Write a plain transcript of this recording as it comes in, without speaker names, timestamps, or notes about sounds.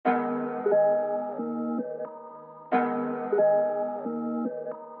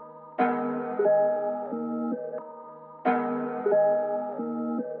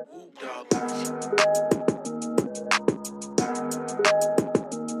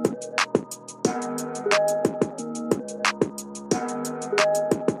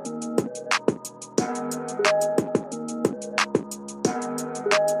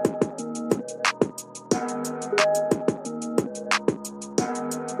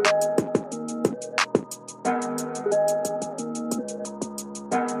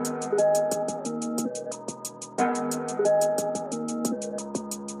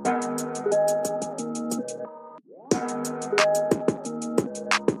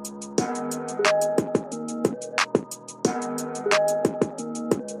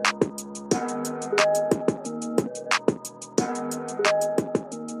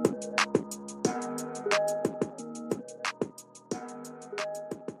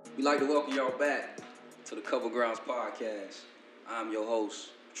We'd like to welcome y'all back to the Cover Grounds Podcast. I'm your host,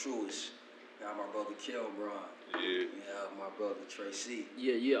 Truist. We have my brother Kelbron. Yeah. We have my brother Tracy.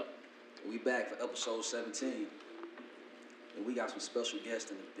 Yeah. We back for episode 17. And we got some special guests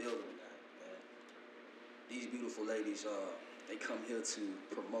in the building tonight, man. These beautiful ladies, they come here to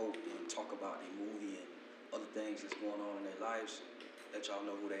promote and talk about their movie and other things that's going on in their lives. Let y'all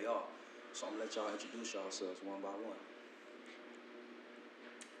know who they are. So I'm gonna let y'all introduce yourselves one by one.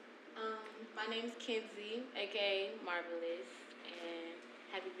 My name's Kenzie, aka Marvelous, and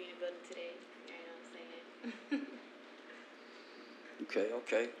happy to be in the building today. You know what I'm saying?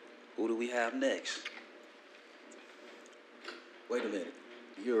 Okay. Who do we have next? Wait a minute.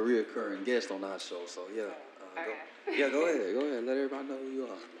 You're a reoccurring guest on our show, so yeah. Go ahead. Let everybody know who you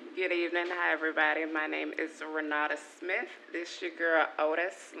are. Good evening. Hi, everybody. My name is Renata Smith. This is your girl,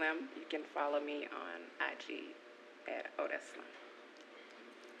 Otis Slim. You can follow me on IG at Otis Slim.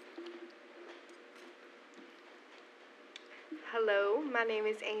 Hello, my name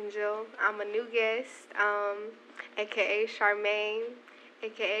is Angel. I'm a new guest, aka Charmaine,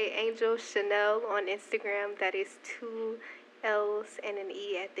 aka Angel Chanelle on Instagram. That is 2 L's and an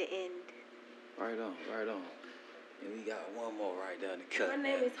E at the end. Right on. And we got one more right down the cut. My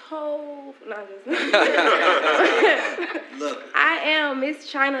name is Hove. No, I'm just Look. I am Miss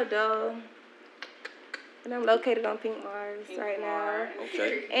Chyna though. And I'm located on Pink Mars right now.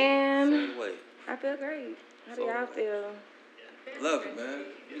 Okay. And Same way. I feel great. How do y'all feel? Love it, man.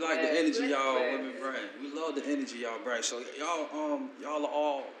 We like the energy y'all women bring. We love the energy y'all bring. So y'all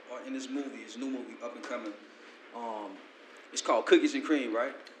all are in this movie. It's a new movie, up and coming. It's called Cookies and Cream,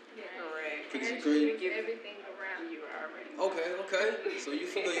 right? Yeah. Correct. Cookies and Cream. Everything around you already. Okay. So you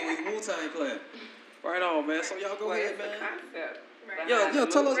familiar with Wu-Tang Clan? Right on, man. So y'all go ahead, man.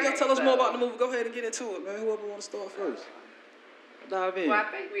 Tell us more about the movie. Go ahead and get into it, man. Whoever want to start first. Dive in. Well, I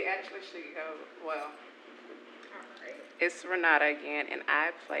think we actually should go. It's Renata again, and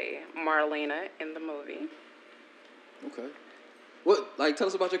I play Marlena in the movie. Okay. Tell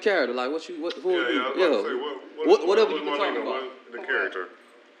us about your character. Like, who are you? I was about to say, whatever you can talk about. The character.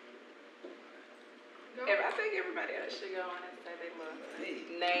 I think everybody else should go on and say they love the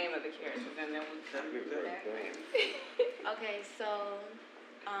name of the characters, and then we come back. Okay, so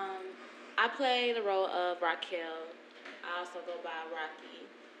I play the role of Raquel. I also go by Rocky.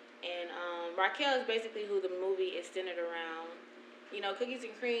 And Raquel is basically who the movie is centered around. You know, Cookies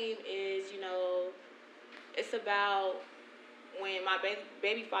and Cream is, it's about when my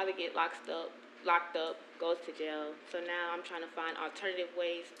baby father get locked up, goes to jail. So now I'm trying to find alternative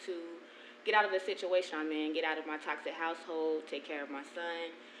ways to get out of the situation I'm in, get out of my toxic household, take care of my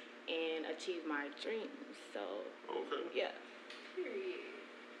son, and achieve my dreams. So, yeah.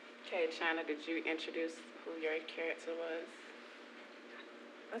 Okay, Chyna, did you introduce who your character was?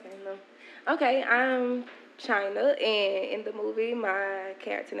 Okay, I'm Chyna, and in the movie, my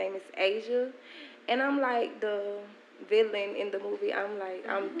character name is Asia, and I'm like the villain in the movie. I'm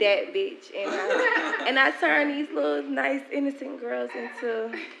that bitch, and I turn these little nice innocent girls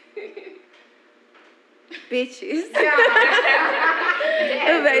into bitches.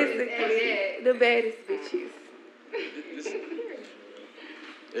 Basically, the baddest bitches.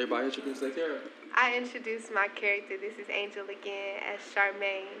 Everybody introduce their character. I introduced my character. This is Angel again as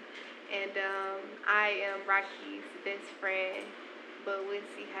Charmaine. And I am Rocky's best friend, but we'll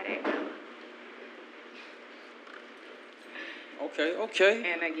see how that goes.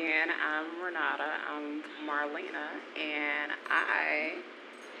 Okay. And again, I'm Renata. I'm Marlena, and I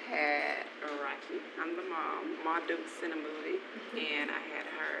had Rocky. I'm the mom, Ma Dukes in a movie, and I had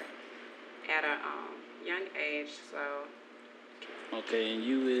her at a young age. So. Okay, and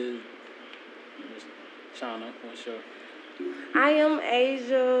you is Chyna. What's your? I am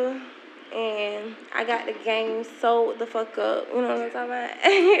Asia, and I got the game sold the fuck up. You know what I'm talking about?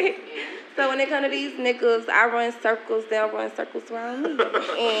 So when it comes to these niggas, I run circles, they'll run circles around me.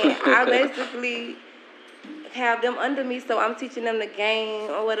 And I basically have them under me, so I'm teaching them the game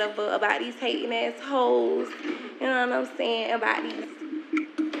or whatever about these hating ass hoes. You know what I'm saying? About these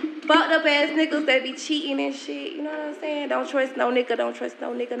fucked up ass niggas that be cheating and shit. You know what I'm saying? Don't trust no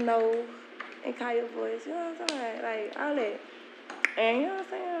nigga, no. And call your voice. You know what I'm saying? Like, all that. And you know what I'm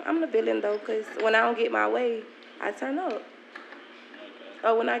saying? I'm the villain though, because when I don't get my way, I turn up.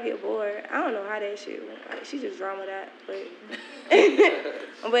 Or when I get bored, I don't know how that shit went. Like, she just drama that, but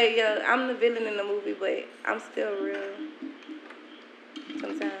but yeah, I'm the villain in the movie, but I'm still real.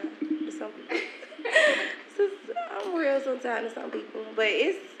 Sometimes to some people, I'm real sometimes to some people, but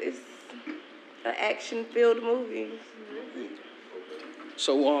it's an action-filled movie.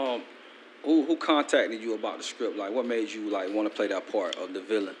 So, who contacted you about the script? Like, what made you like want to play that part of the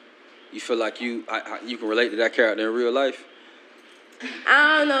villain? You feel like you can relate to that character in real life?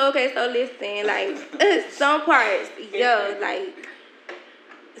 I don't know. Okay, so listen, like some parts, like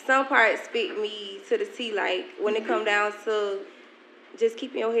some parts fit me to the T. Like when it come down to just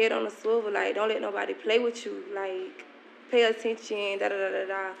keeping your head on the swivel, like don't let nobody play with you, like pay attention, da da da da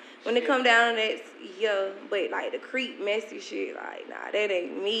da. When it come down to that, but like the creep messy shit, like nah, that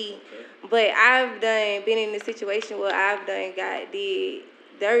ain't me. But I've been in a situation where I've got did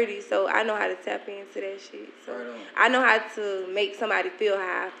dirty, so I know how to tap into that shit. So Right on. I know how to make somebody feel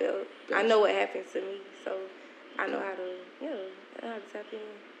how I felt. Gotcha. I know what happened to me, so I know how to, I know how to tap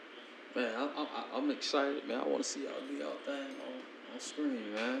in. Man, I'm excited, man. I want to see y'all do y'all thing on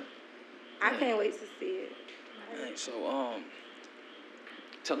screen, man. I can't wait to see it. Hey, so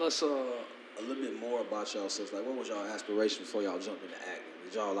tell us a little bit more about yourselves. Like, what was y'all aspiration before y'all jumped into acting?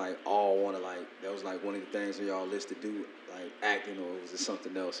 Did y'all like all want to like that was like one of the things on y'all list to do, like acting, or was it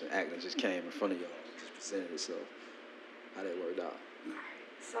something else and acting just came in front of y'all, just presented itself? How that worked out?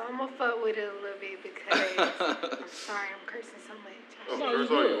 So I'm gonna fuck with it a little bit because I'm sorry I'm cursing so much. Oh, curse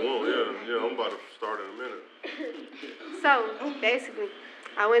all you want, yeah. I'm about to start in a minute. So basically,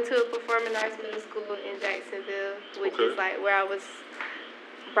 I went to a performing arts middle school in Jacksonville, which is like where I was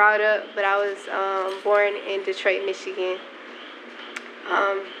brought up, but I was born in Detroit, Michigan.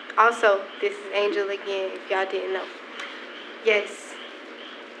 Also, this is Angel again, if y'all didn't know. Yes,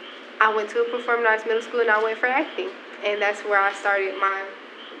 I went to a performing arts middle school and I went for acting, and that's where I started my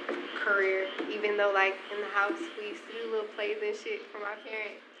career. Even though, like in the house, we used to do little plays and shit for my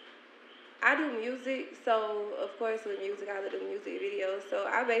parents. I do music, so of course with music I do music videos. So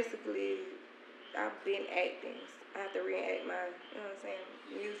I've been acting. I have to reenact my, you know what I'm saying,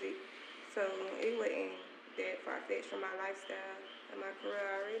 music. So it wasn't that far-fetched from my lifestyle and my career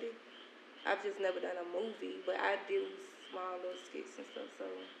already. I've just never done a movie, but I do small little skits and stuff, so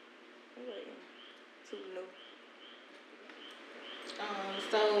it wasn't too new.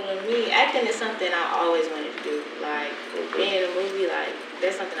 So with me, acting is something I always wanted to do. Like being in a movie, like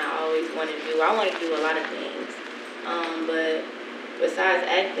that's something I always wanted to do. I wanted to do a lot of things. But besides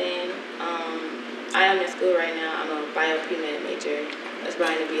acting, I am in school right now. I'm a bio-pre-med major.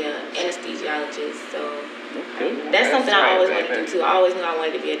 Aspiring to be an anesthesiologist. So that's something I always wanted to do too. I always knew I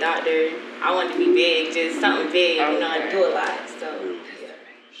wanted to be a doctor. I wanted to be big, just something big, I do a lot. So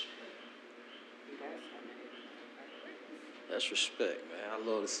That's respect, man. I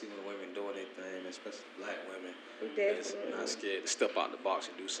love to see when women doing their thing, especially black women. That's Definitely. not scared to step out the box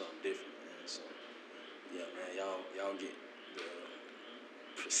and do something different, man. So, yeah, man, y'all get the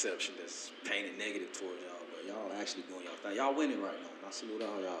perception that's painted negative towards y'all, but y'all actually doing y'all thing. Y'all winning right now. And I salute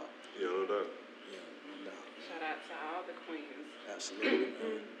all y'all. Yeah, no doubt. Yeah, no doubt. Shout out to all the queens. Absolutely,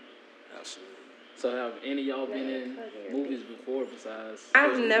 man. Absolutely. So have any of y'all been in movies before besides?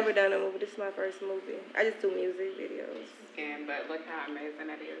 I've never done a movie. This is my first movie. I just do music videos. But look how amazing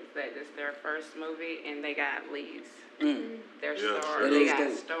it is that it's their first movie and they got leads. They're they got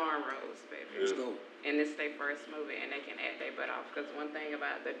starring roles, baby. Let's go. And it's their first movie and they can act their butt off. Because one thing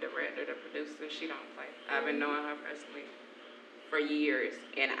about the director, the producer, she don't play. I've been knowing her personally for years,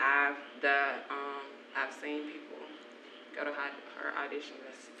 and I've seen people go to her audition.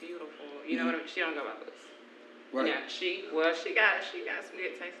 That's beautiful. You know what I mean? She don't go by looks. Right. Yeah, she got some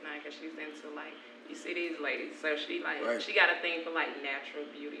good taste now because she's into like, you see these ladies, so she like she got a thing for like natural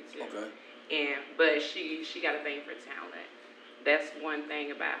beauty too. Okay. But she got a thing for talent. That's one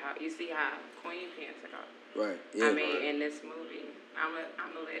thing about how you see how Queen pants it off. Right. Yeah. I mean, in this movie, I'ma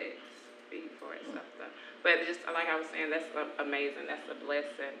let it speak for itself though. But just like I was saying, that's amazing. That's a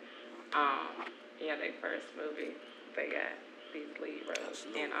blessing. Their first movie, they got these lead roles,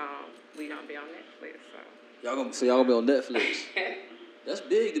 and we gonna be on Netflix. So y'all gonna be on Netflix. That's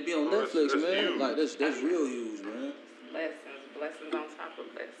big to be on Netflix, that's man. huge. Like that's real huge, man. blessings on top of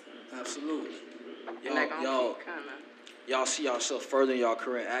blessings. Absolutely. And they're gonna keep coming. Y'all see yourself further in y'all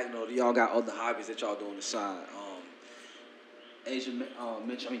career acting, or do y'all got other hobbies that y'all do on the side? Asia,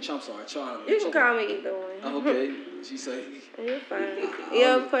 China. You can call me either one. Okay, she say. You're fine.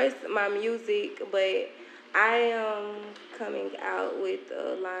 Yeah, of course, my music, but I am coming out with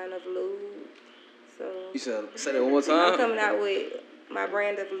a line of lube. So So You said, say that one more I'm time. coming out with my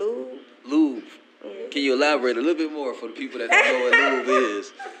brand of lube. Lube. Yeah. Can you elaborate a little bit more for the people that don't know what lube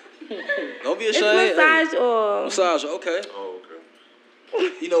is? Don't be It's ashamed. massage oil. Massage, okay. Oh,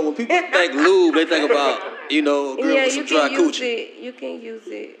 okay. You know, when people think lube, they think about, you know, a girl Yeah, with you some dry can use coochie. it. You can use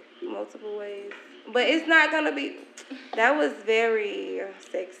it multiple ways, but it's not gonna be. That was very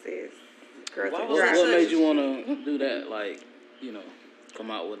sexist. Girls with dry What made coochie. you want to do that? Like, you know, come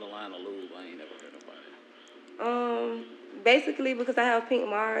out with a line of lube. I ain't never heard nobody. Basically because I have pink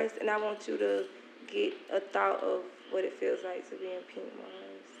Mars, and I want you to get a thought of what it feels like to be in pink Mars.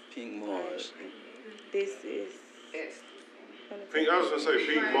 Pink Mars. Like, this is. Pink, I was gonna say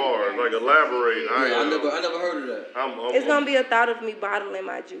Pink Mars. Like elaborate. Yeah, I never heard of that. It's gonna be a thought of me bottling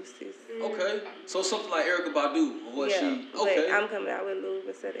my juices. Okay. So something like Erykah Badu or what she. Okay. But I'm coming out with lube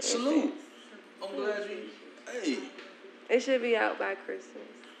instead of Salute. incense. I'm glad you. Hey. It should be out by Christmas.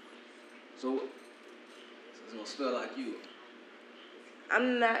 So it's gonna smell like you.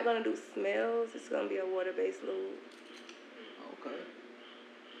 I'm not gonna do smells. It's gonna be a water-based lube. Okay.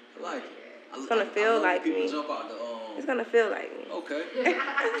 I like it. It's gonna feel love like people me. Jump out the, It's gonna feel like me. Okay.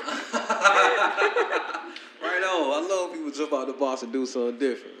 Right on. I love people jump out the box and do something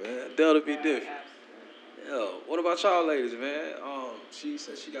different, man. That'll be different. Yo, what about y'all ladies, man? She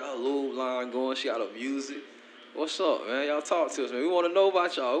said she got her lube line going. She got her music. What's up, man? Y'all talk to us, man. We want to know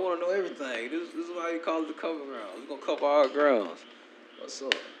about y'all. We want to know everything. This is why you call it the cover ground. We're going to cover our grounds. What's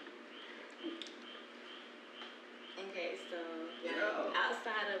up? Okay, so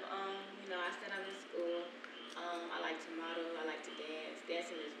outside of you know, I said I'm in school. I like to model. I like to dance.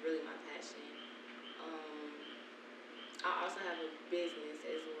 Dancing is really my passion. I also have a business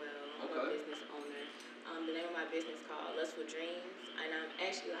as well. I'm a business owner. The name of my business is called Lustful Dreams, and I'm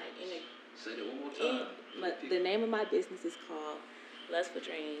actually like in a. Say that one more time. The name of my business is called Lustful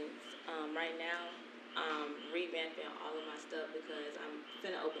Dreams. Right now, I'm revamping all of my stuff because I'm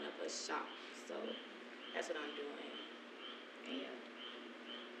finna open up a shop. So that's what I'm doing. And yeah.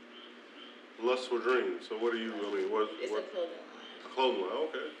 Lustful Dreams. So what do you? I mean, what? It's a clothing line. A clothing line.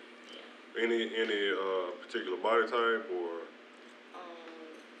 Okay. Yeah. Any particular body type or?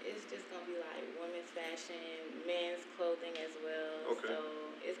 It's just gonna be like women's fashion, men's clothing as well. Okay. So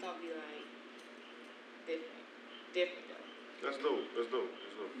it's gonna be like different though. That's dope.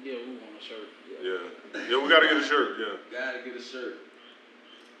 Yeah, we want a shirt. Yeah, we gotta get a shirt. Yeah. Gotta get a shirt.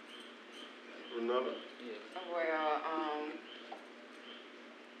 Renata? Yeah. Well,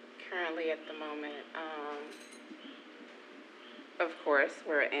 currently at the moment, of course,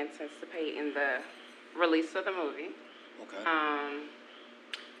 we're anticipating the release of the movie. Okay.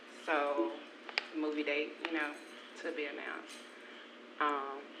 So, movie date, you know, to be announced.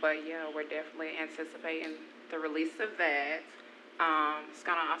 But yeah, we're definitely anticipating the release of that. It's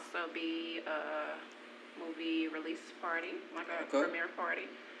gonna also be a movie release party, like a premiere party.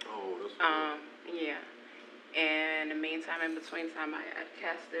 Oh, that's cool. Yeah. And in the meantime, in between time, I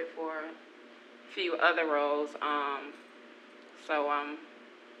casted for a few other roles. So,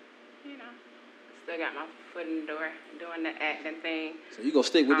 you know, still got my foot in the door doing the acting thing. So you gonna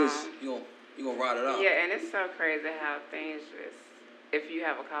stick with this? You gonna ride it out? Yeah, and it's so crazy how things just, if you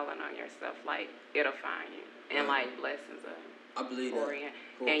have a calling on yourself, like, it'll find you. And, like, blessings are I believe pouring.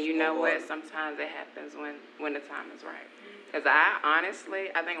 that. And you know what? Sometimes it happens when the time is right. Because I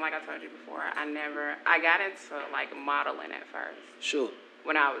honestly, I think like I told you before, I got into, like, modeling at first. Sure.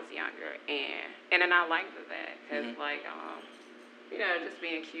 When I was younger. And then I liked that. Because, like, you know, just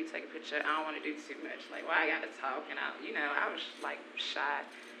being cute, take a picture. I don't want to do too much. Like, well, I got to talk. And, I was, like, shy,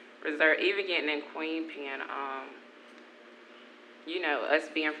 reserved. Even getting in Queen Pen, you know, us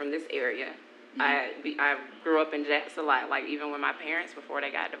being from this area, I grew up in Jacksonville a lot. Like, even when my parents, before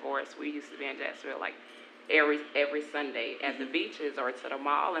they got divorced, we used to be in Jacksonville, like, every Sunday at the beaches or to the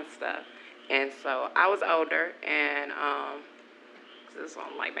mall and stuff. And so I was older, and this was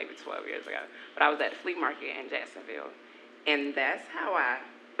like maybe 12 years ago, but I was at the flea market in Jacksonville. And that's how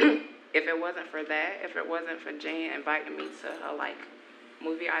if it wasn't for that, if it wasn't for Jan inviting me to her, like,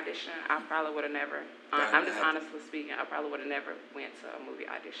 movie audition, I probably would have never, I'm just honestly speaking, I probably would have never went to a movie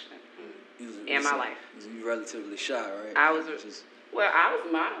audition in my life. You relatively shy, right? I was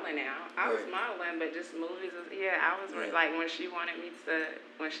modeling now. I was modeling, but just movies, I was like, when she invited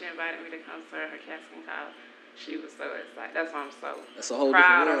me to come to her casting call, she was so excited. That's why I'm so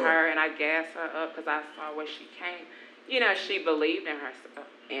proud of her, and I gassed her up because I saw where she came. You know, she believed in herself,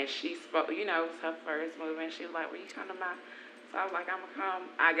 and she spoke, you know, it was her first movie, and she was like, will you come to my... So I was like, I'm going to come.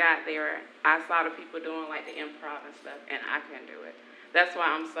 I got there. I saw the people doing, like, the improv and stuff, and I couldn't do it. That's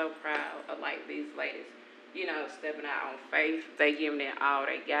why I'm so proud of, like, these ladies stepping out on faith. They giving it all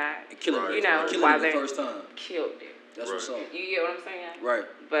they got. And killing it. Killing while it the first time. Killed it. That's what's up. You get what I'm saying? Right.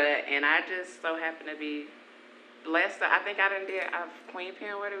 And I just so happen to be blessed. I think I done did Queen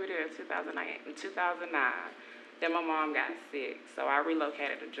Pen. What did we do in 2009? Then my mom got sick, so I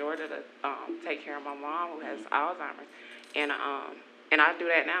relocated to Georgia to take care of my mom who has Alzheimer's, and I do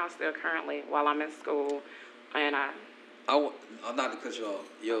that now still currently while I'm in school, and I'm not to cut you off.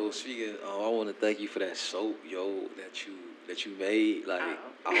 Yo, speaking, I want to thank you for that soap, yo, that you made. Like, I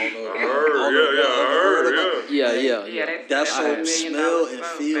don't know. I heard. Yeah. That soap smell and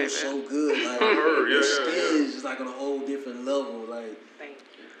soap, feel baby. so good. Like, I heard, your skin is just like on a whole different level. Like, thank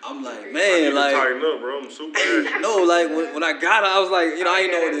you. I'm like, I man, need like, to tighten up, bro. I'm super happy. no, like when I got it, I was like, I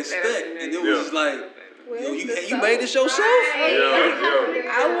didn't know what to expect, and it was just like, yo, you made this yourself? Yeah.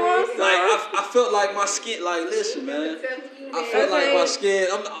 I want some. Like I felt like my skin. Like, listen, man, I felt like my skin.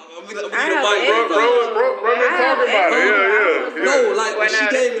 I'm gonna get a mic. Bro, been talking about it. Yeah. No, like when she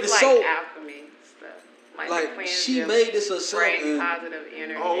gave me the soap. Alchemy stuff. Like she made this herself. Positive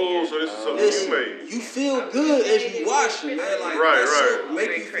energy. Oh, so this is something you made. You feel good as you wash it, man. Like right. Soap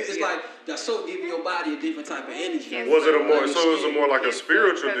make you feel. It's like that soap giving your body a different type of energy. Was it more like a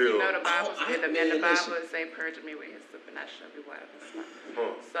spiritual deal? You know the Bible, in the Bible it say, "Purge me with hyssop, and I shall be white as snow."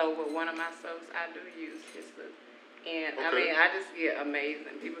 So with one of my soaps, I do use hyssop, and I mean, I just get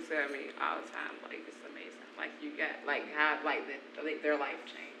amazing. People tell me all the time, like it's amazing. Like you got their life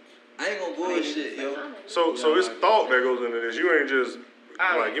changed. I ain't gonna bullshit, yo. So it's thought that goes into this. You ain't just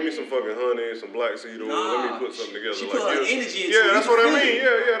like give me some fucking honey, some black seed oil. Let me put something together. She like put her energy into it. Yeah, that's what I mean.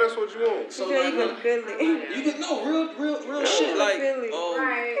 Yeah, that's what you want. So you can feel it. You can real shit. Like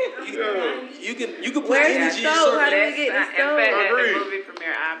you can put Where's the energy in soap? How certain. do we get the In soap? fact, at the movie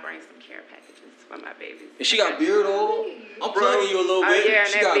premiere, I bring some care packages for my babies. And she got beard oil. I'm plugging you a little bit. Yeah, and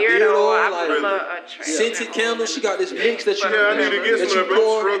She that got beard oil, I like put a scented candles. She got this mix that you. Yeah, I need to get some of that. I'm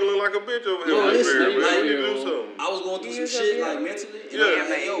pour. struggling like a bitch over here. Yo, listen, man. like, We need to do something. I was going through some shit like mentally. And I'm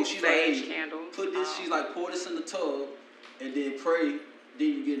like, yo, she's like, hey, put this. She's like, pour this in the tub, and then pray. Then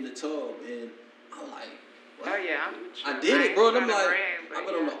you get in the tub, and I'm like, what? Oh yeah, I did it, bro. And I'm like, I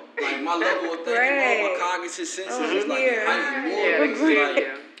don't know, like my level of thinking, all my cognitive senses is like heightened more.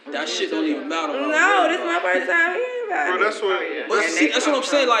 Like, that shit don't even matter. No, this is my first time hearing about Bro, it. that's what. But see, that's what I'm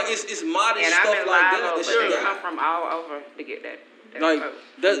saying. Like it's modest and stuff I've been like live that. over, That they shit come from all over to get that. Like, from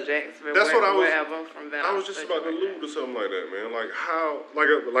Jacksonville, that's what I was. wherever, from I was just about to allude to something like that, man. Like how,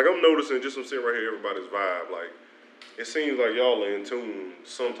 like I'm noticing just from sitting right here, everybody's vibe. Like it seems like y'all are in tune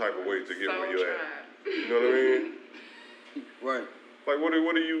some type of way to get where you're at. You know what I mean? Right. Like what do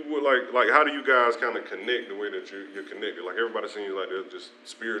you like? How do you guys kind of connect the way that you're connected? Like everybody seems like they're just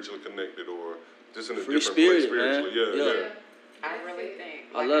spiritually connected or just in a Free different spirit, place spiritually. Man. Yeah. I really think,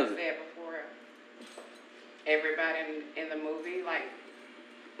 I like love I it. said before, everybody in the movie like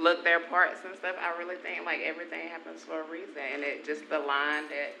look their parts and stuff. I really think like everything happens for a reason, and it just the line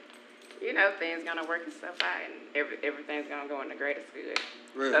that things gonna work itself out, and everything's gonna go in the greatest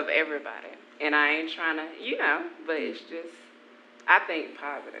good of everybody. And I ain't trying to, but it's just. I think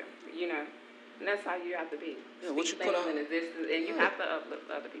positive, and that's how you have to be. Yeah, what you Speak put out, in existence, and you have to uplift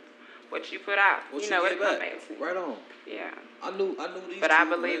other people. What you put out, what it get come back. back to you. Right on. Yeah. I knew these. But I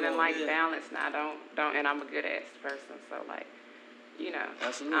two believe in like yeah. balance now. Don't, and I'm a good ass person, so like,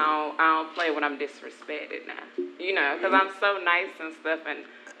 Absolutely. I don't play when I'm disrespected now. Because I'm so nice and stuff, and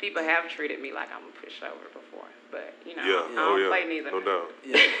people have treated me like I'm a pushover before. But I don't play neither. No doubt.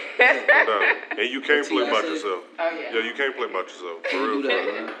 Yeah. No doubt. And you can't play about yourself. Oh yeah. Yeah, you can't play about yourself. For real. Do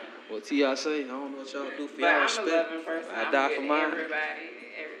that, man. What T.I. say? I don't know what y'all do for But y'all I'm respect. a loving person. I die for mine. Everybody,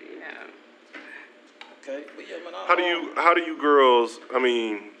 Okay. But yeah, man. How do you girls? I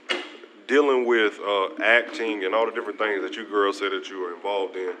mean, dealing with acting and all the different things that you girls say that you are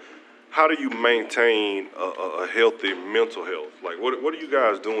involved in. How do you maintain a healthy mental health? Like, what are you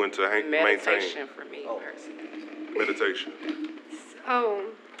guys doing to maintain? Meditation for me personally. Meditation.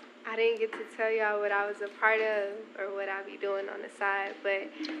 So, I didn't get to tell y'all what I was a part of or what I be doing on the side, but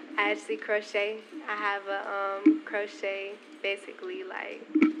I actually crochet. I have a crochet, basically like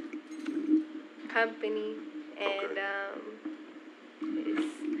company, and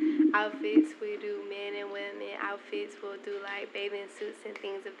it's outfits. We do men and women outfits. We'll do like bathing suits and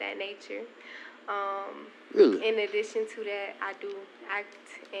things of that nature. Really? In addition to that, I do act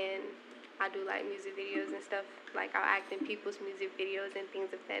and I do like music videos and stuff. Like I'll act in people's music videos and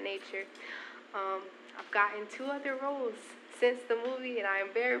things of that nature. I've gotten 2 other roles since the movie, and I am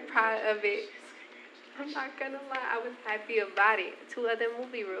very proud of it. I'm not gonna lie, I was happy about it. 2 other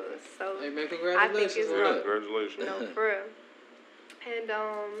movie roles, so Hey man, I think it's congratulations. real. Congratulations. No, for real. And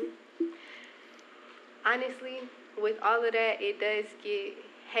honestly, with all of that, it does get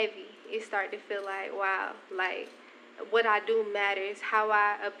heavy. It start to feel like, wow, like what I do matters. How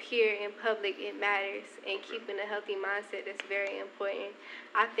I appear in public, it matters. And keeping a healthy mindset is very important.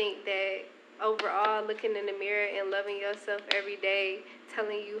 I think that overall, looking in the mirror and loving yourself every day,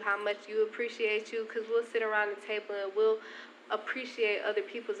 telling you how much you appreciate you, because we'll sit around the table and we'll appreciate other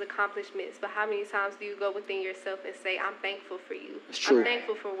people's accomplishments, but how many times do you go within yourself and say, I'm thankful for you. It's true. I'm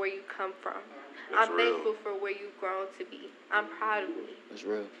thankful for where you come from. That's I'm real. thankful for where you've grown to be. I'm proud of me. That's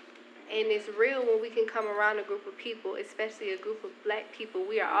real. And it's real when we can come around a group of people, especially a group of black people.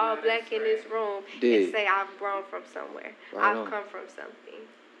 We are all black in this room and say, I've grown from somewhere. Right I've on. come from something.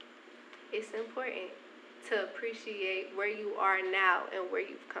 It's important to appreciate where you are now and where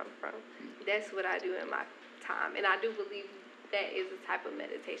you've come from. That's what I do in my time. And I do believe that is a type of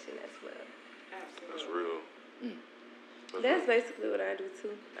meditation as well. That's real. That's basically what I do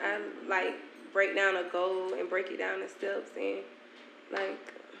too. I like break down a goal and break it down in steps and like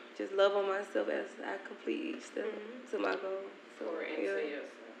just love on myself as I complete each step to my goal. So Pour into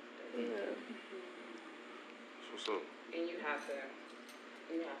yourself. Yeah. What's up? And you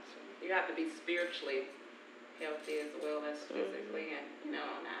have to be spiritually healthy as well as physically and,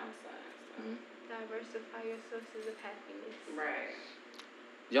 on the outside. So. Diversify your sources of happiness. Right.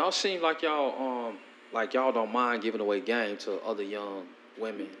 Y'all seem like y'all don't mind giving away game to other young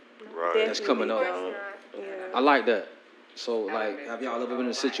women Right. that's coming up. Yeah. I like that. So like, have y'all ever been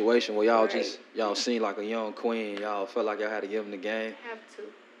in a situation where y'all seen like a young queen, y'all felt like y'all had to give them the game? Have to.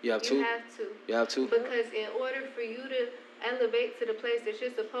 You have to? You have to. You have to? Because in order for you to elevate to the place that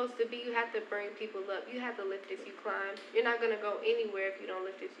you're supposed to be, you have to bring people up. You have to lift as you climb. You're not going to go anywhere if you don't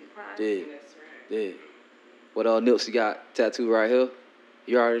lift as you climb. Yeah. That's right. Yeah. What Nipsey got tattooed right here?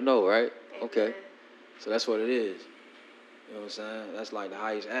 You already know, right? Okay. So that's what it is. You know what I'm saying? That's like the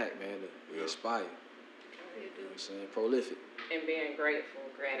highest act, man, to inspire. You know what I'm saying? Prolific. And being grateful,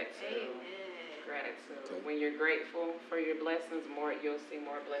 gratitude. Amen. Gratitude. Okay. When you're grateful for your blessings, you'll see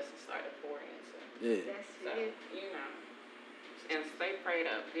more blessings start to pour in. So, Yeah. That's so it. and stay prayed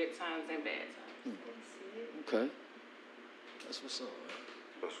up, good times and bad times. That's it. Okay. That's what's up, man.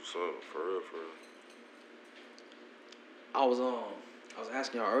 That's what's up. For real, for real. I was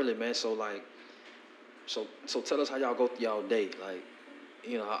asking y'all earlier, man. So like, so tell us how y'all go through y'all day. Like,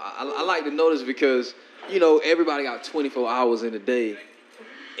 I like to know this because everybody got 24 hours in a day,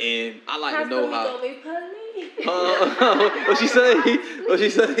 and I like to know how. What she say? What she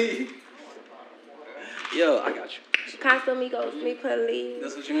say? Yo, I got you. Casamigos, me please.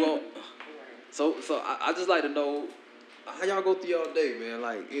 That's what you want. So I just like to know how y'all go through y'all day, man.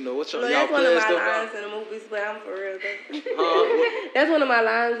 Like, what's y'all That's one of playing my stuff lines out? in the movies, but I'm for real though. That's one of my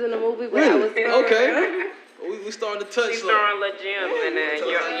lines in the movie, but I was for Okay. real. We starting to touch She's something. throwing little gems in there.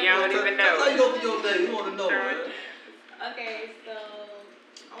 You don't even know. How you go through your day? We want to know, man. Okay, so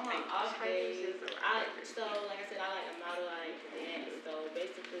on my off days, like I said, I like to model, I like to dance. So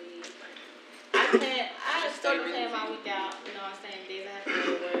basically, I started planning my week out. You know what I'm saying? Days I have to go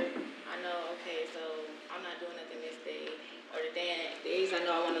to work. I know, okay, so I'm not doing nothing this day. Or the days I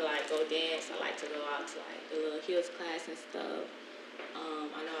know I want to like go dance, I like to go out to like the little heels class and stuff.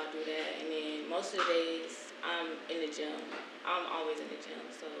 I know I'll do that. And then most of the days I'm in the gym. I'm always in the gym.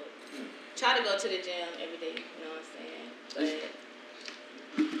 So try to go to the gym every day, you know what I'm saying?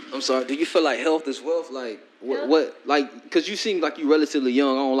 But I'm sorry. Do you feel like health is wealth? Like what? Like, cause you seem like you relatively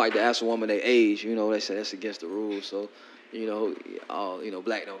young. I don't like to ask a woman their age. They say that's against the rules. So,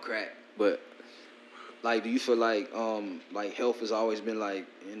 black don't crack. But like, do you feel like health has always been like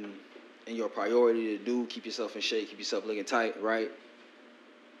in your priority to do? Keep yourself in shape. Keep yourself looking tight, right?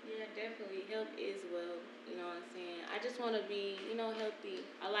 yeah, definitely. Health is wealth. You know what I'm saying? I just want to be, healthy.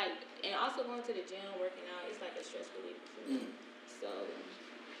 And also going to the gym, working out. It's like a stress reliever for me. So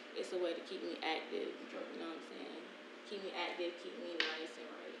it's a way to keep me active. You know what I'm saying? Keep me active, keep me nice and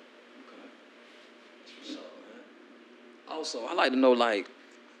right. Okay. That's what's up, man. Also, I like to know, like,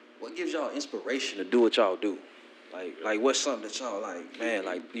 what gives y'all inspiration to do what y'all do? Like what's something that y'all like, man,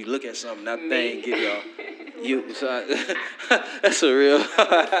 like you look at something, that thing give y'all, that's a real.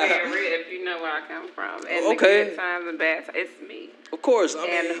 Very real if you know where I come from. And the good times and bad times, it's me. Of course, I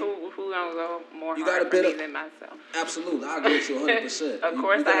and mean. who gonna go more you hard gotta for bet me than myself? Absolutely, I agree with you 100%. Of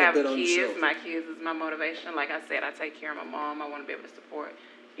course, you I have bet on kids. yourself. My kids is my motivation. Like I said, I take care of my mom. I want to be able to support,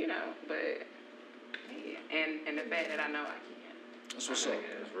 but yeah, and the fact that I know I can. That's what's up.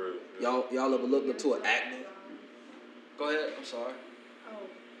 That's real. Y'all ever looked up to an actor? Go ahead. I'm sorry. Oh.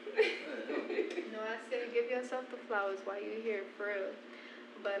 No, I said give yourself the flowers while you're here, for real.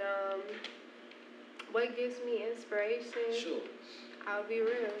 But what gives me inspiration? Sure. I'll be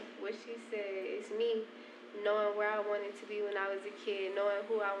real. What she said is me knowing where I wanted to be when I was a kid, knowing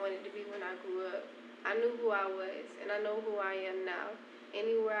who I wanted to be when I grew up. I knew who I was, and I know who I am now.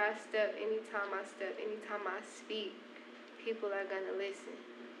 Anywhere I step, anytime I speak, people are going to listen.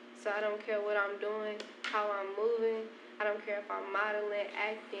 So I don't care what I'm doing, how I'm moving. I don't care if I'm modeling,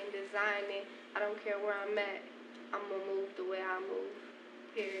 acting, designing. I don't care where I'm at. I'm going to move the way I move,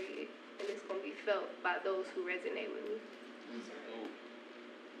 period. And it's going to be felt by those who resonate with me.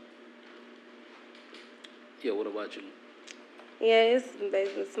 Yeah, what about you? Yeah,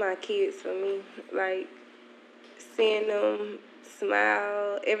 it's my kids for me. Like, seeing them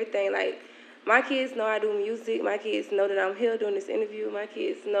smile, everything. Like, my kids know I do music. My kids know that I'm here doing this interview. My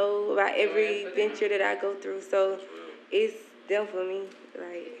kids know about every venture that I go through. So it's them for me.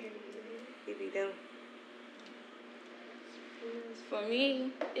 Like, it be them. For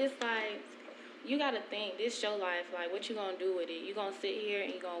me, it's like, you got to think, this your life, like, what you going to do with it? You going to sit here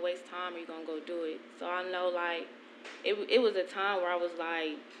and you going to waste time, or you going to go do it? So I know, like, it was a time where I was,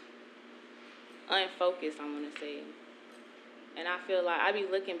 like, unfocused, I'm going to say. And I feel like I be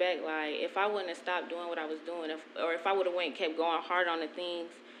looking back, like, if I wouldn't have stopped doing what I was doing, or if I would have kept going hard on the things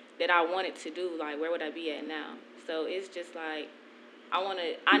that I wanted to do, like, where would I be at now? So it's just like,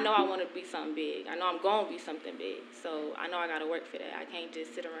 I know I want to be something big. I know I'm going to be something big. So I know I got to work for that. I can't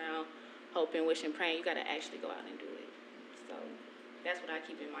just sit around hoping, wishing, praying. You got to actually go out and do it. So that's what I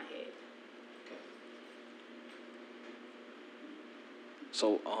keep in my head.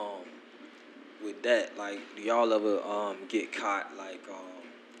 So, with that, like, do y'all ever get caught, like,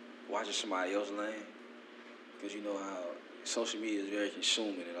 watching somebody else lane? Because you know how social media is very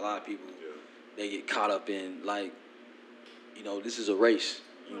consuming, and a lot of people, they get caught up in, like, you know, this is a race.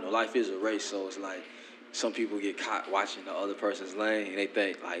 You know, life is a race, so it's like some people get caught watching the other person's lane, and they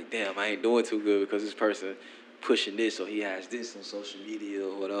think, like, damn, I ain't doing too good because this person pushing this, or he has this on social media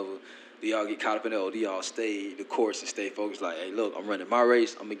or whatever. Do y'all get caught up in that, or do y'all stay the course and stay focused? Like, hey, look, I'm running my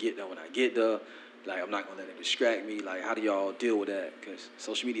race. I'm going to get there when I get there. Like, I'm not going to let it distract me. Like, how do y'all deal with that? Because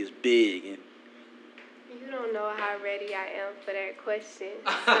social media is big. And You don't know how ready I am for that question.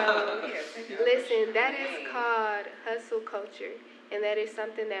 So, listen, that is called hustle culture. And that is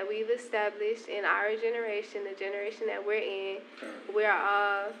something that we've established in our generation, the generation that we're in. We're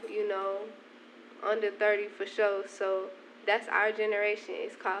all, you know, under 30 for sure. So that's our generation.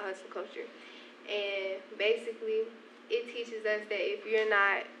 It's called hustle culture. And basically, it teaches us that if you're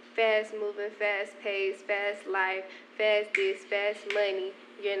not fast moving, fast paced, fast life, fast this, fast money,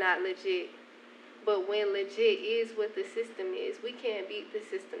 you're not legit. But when legit is what the system is, we can't beat the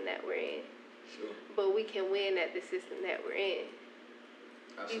system that we're in. Sure. But we can win at the system that we're in.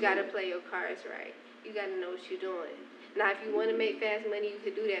 Absolutely. You got to play your cards right. You got to know what you're doing. Now, if you want to make fast money, you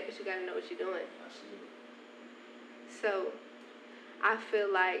could do that, but you got to know what you're doing. Absolutely. So, I feel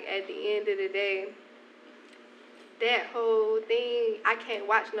like at the end of the day, that whole thing, I can't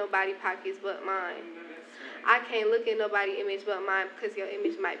watch nobody pockets but mine. I can't look at nobody's image but mine because your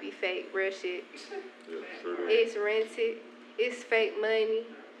image might be fake, real shit. It's rented. It's fake money.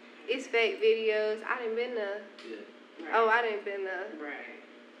 It's fake videos. I done been there. Right. Oh, I done been there. Right.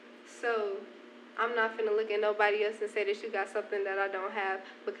 So, I'm not finna look at nobody else and say that you got something that I don't have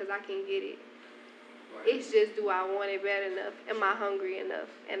because I can get it. Right. It's just, do I want it bad enough? Am I hungry enough?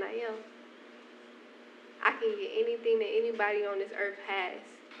 And I am. I can get anything that anybody on this earth has.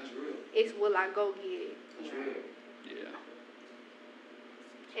 That's real. It's will I go get it? That's real. Yeah.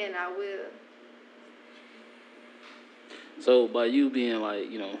 And I will. So by you being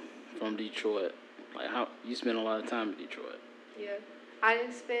like, you know, from Detroit, like how you spend a lot of time in Detroit? Yeah. I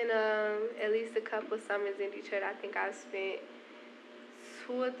didn't spend at least a couple summers in Detroit. I think I spent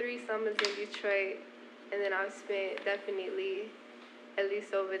 2 or 3 summers in Detroit, and then I've spent definitely at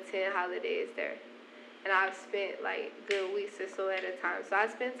least over 10 holidays there. And I've spent like good weeks or so at a time. So I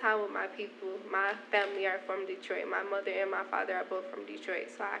spend time with my people. My family are from Detroit. My mother and my father are both from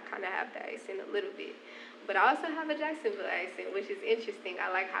Detroit. So I kind of have the accent a little bit. But I also have a Jacksonville accent, which is interesting. I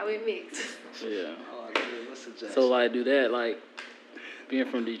like how it mixes. Yeah. Oh, yeah, what's the Jackson? So like, do that like being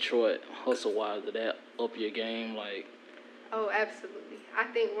from Detroit, hustle wise, did that up your game? Like, Oh, absolutely. I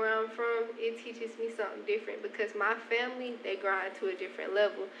think where I'm from, it teaches me something different because my family, they grind to a different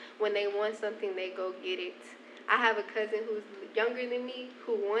level. When they want something, they go get it. I have a cousin who's younger than me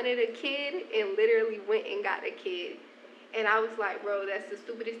who wanted a kid and literally went and got a kid. And I was like, bro, that's the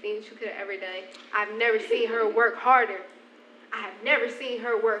stupidest thing that you could have ever done. I've never seen her work harder. I have never seen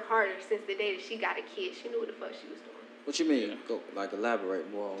her work harder since the day that she got a kid. She knew what the fuck she was doing. What you mean? Go, like,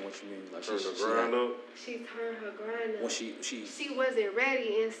 elaborate more on what you mean. Like, Turn the grind up. She turned her grind up. When she wasn't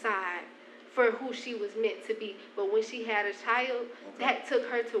ready inside for who she was meant to be. But when she had a child, that took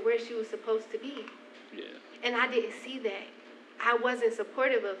her to where she was supposed to be. Yeah. And I didn't see that. I wasn't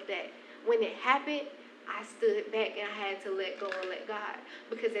supportive of that. When it happened, I stood back and I had to let go and let God.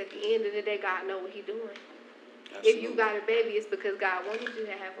 Because at the end of the day, God know what he doing. Absolutely. If you got a baby, it's because God wanted you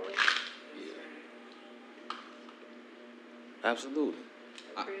to have one. Yeah. Absolutely.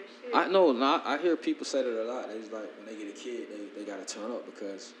 I hear people say that a lot. It's like when they get a kid, they gotta turn up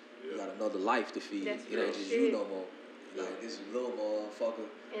because you got another life to feed. That's It ain't just you no more. Like this little motherfucker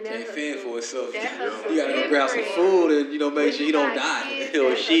And can't fend for itself. That You gotta go grab some food and make sure he don't die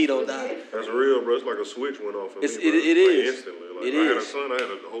or she don't die. That's real, bro. It's like a switch went off for me, bro. It Like, is. instantly. Like, It I had a is. son, I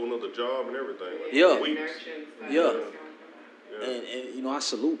had a whole nother job and everything. Like, Yeah. weeks. Yeah. Yeah. And I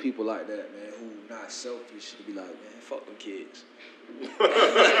salute people like that, man, who not selfish to be like, man, fuck them kids. Nice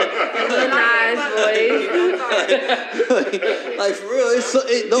voice. Like for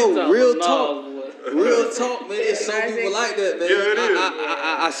real, real talk. Real talk, man. It's some people like that, man. Yeah, it is.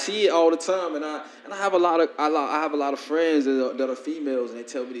 I see it all the time, and I have a lot of friends that are females, and they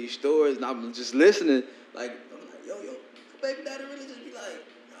tell me these stories, and I'm just listening. Like, I'm like, yo, baby daddy really just be like,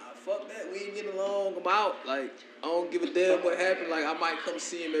 nah, fuck that. We ain't getting along. I'm out. Like, I don't give a damn what happened. Like, I might come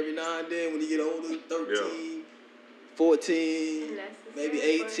see him every now and then when he get older, 13, 14, maybe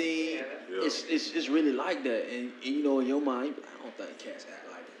 18. Yeah. It's really like that, and you know, in your mind, you be like, I don't think cats act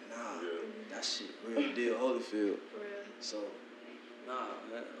like that. Nah. That shit real deal Holyfield. So, nah,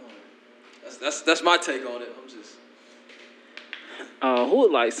 man. That's my take on it. I'm just. Who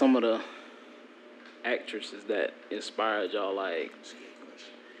would like some of the actresses that inspired y'all, like,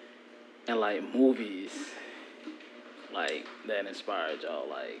 and like movies, like that inspired y'all,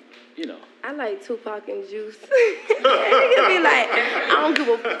 like, you know? I like Tupac and Juice. Nigga be like, I don't give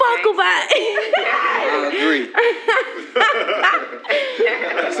a fuck about it. I agree.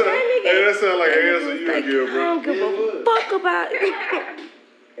 That sounds like an answer you would give, I bro. don't give a fuck about it.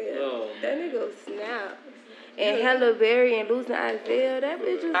 That nigga snap. And Halle Berry and Losing Isaiah, that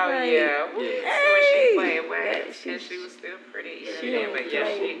bitch was like, When she played West, and she was still pretty even then. But yeah,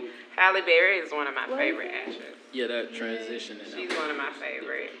 Halle Berry is one of my favorite actresses. Yeah, that transition. She's one of my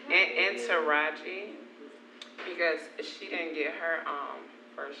favorite. And Taraji, because she didn't get her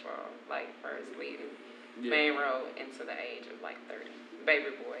first leading main role until the age of like 30.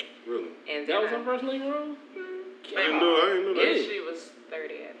 Baby Boy. Really? And That was her first leading role? I didn't know that. Yeah, she was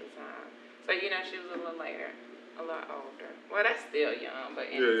 30 at the time. So, you know, she was a little later, a lot older. Well, that's still young, but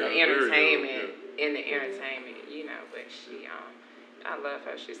in the entertainment, you know, but she, I love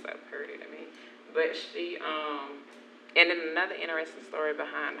her. She's so pretty to me. But she, and then another interesting story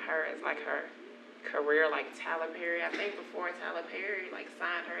behind her is like her career, like Tyler Perry. I think before Tyler Perry, like,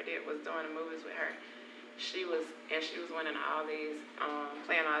 signed her, was doing the movies with her. She was winning all these,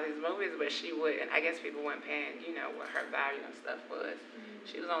 playing all these movies, but she wouldn't. I guess people weren't paying, you know, what her value and stuff was. Mm-hmm.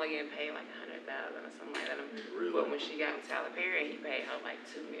 She was only getting paid like $100,000 or something like that. Really? But when she got with Tyler Perry, he paid her like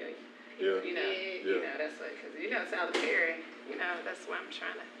 $2 million. Yeah. You know, that's what, because you know Tyler Perry, you know, that's why I'm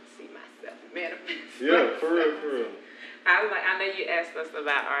trying to see myself manifest. Yeah, for real. I know you asked us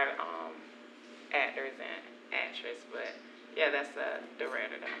about our actors and actresses, but. Yeah, that's the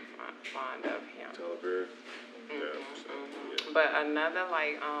director that I'm fond of him. Tyler Perry. Mm-hmm. But another,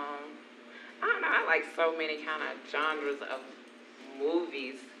 like, I don't know, I like so many kind of genres of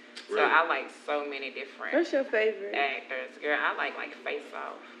movies. So I like so many different what's your favorite actors. Girl, I like Face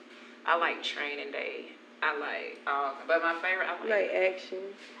Off. I like Training Day. I like, but my favorite, I like action.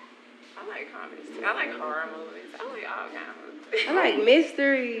 I like comedies too. I like horror movies. I like all kind of movies. I like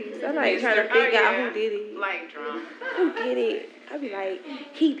mysteries. I like trying to figure out who did it. Like drama. Who did it? I be like,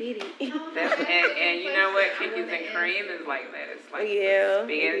 he did it. And you know what? Cookies and Cream is like that. It's like suspense.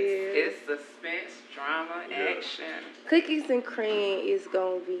 It's suspense, drama, action. Cookies and Cream is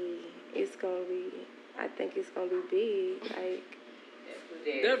gonna be. I think it's gonna be big. Like.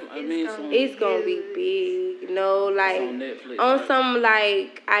 It's gonna be big, like on some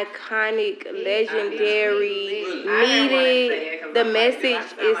like iconic, legendary, needed. The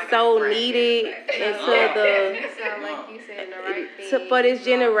message is so needed, and for this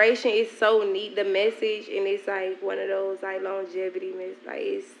generation, it's so neat. The message, and it's like one of those like longevity, like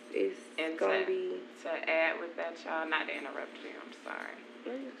it's gonna be. To add with that, y'all, not to interrupt you, I'm sorry.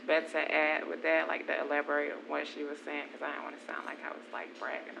 But to add with that, like to elaborate on what she was saying, because I didn't want to sound like I was like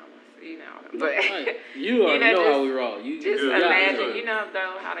bragging on us, you know. But you already know how we roll. Just imagine, you know,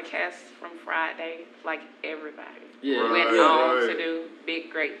 though, how the cast from Friday, like everybody went on to do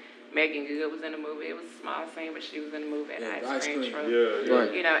big, great. Megan Good was in the movie. It was a small scene, but she was in the movie at Ice Cream Truck.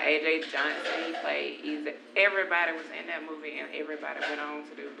 You know, AJ Johnson, he played. Everybody was in that movie, and everybody went on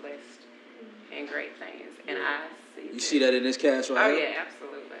to do Blessed. and great things. And I see. You see that in this cast right Oh here? yeah,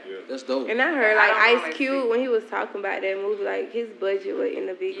 absolutely. Yeah. That's dope. And I heard I like don't Ice wanna Cube see- when he was talking about that movie, like his budget was in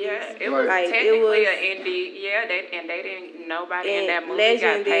the biggest. Yeah, it Right. was Like, it technically was- an indie. Yeah, they didn't. Nobody in And that movie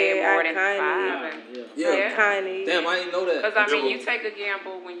got paid legendary, more than iconic. $5. And, Yeah. Iconic. Damn, I didn't know that. Because I mean, Yeah, you take a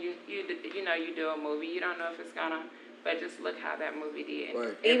gamble when you do a movie. You don't know if it's gonna, but just look how that movie did.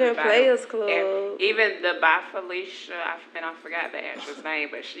 Right. Even Everybody- Players Club. Even the by Felicia, I forgot the actress name,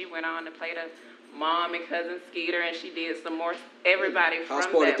 but she went on to play the mom and cousin Skeeter, and she did some more. Everybody House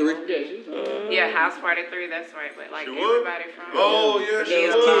from Party that 3? movie. Yeah, House Party 3. That's right. But like She was? everybody from. Oh yeah, she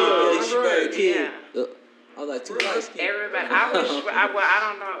Yeah, was. she married a kid. Yeah. I was like, too light skin. Everybody. I wish. I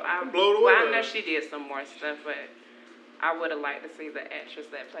don't know. Blow the Well, I wind know up. she did some more stuff, but I would have liked to see the actress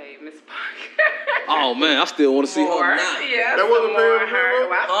that played Miss Parker. Oh man, I still want to see more. her now. Yeah, That wasn't some more Pam her. Grier?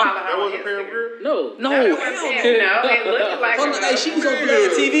 Well, I Huh? follow her That on wasn't Pam Instagram. Grier? No. No, That hell wasn't no. Pam. No, it looked like Hold on, her. hey, she was on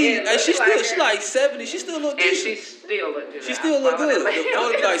Blade TV, It and looked she like her. like 70. She still look And decent. she still look good. She still look good. The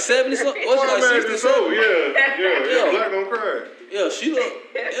phone be like 70 something. Oh, Or she like 60 imagine so. something. Yeah. Black don't cry. Yeah, she look.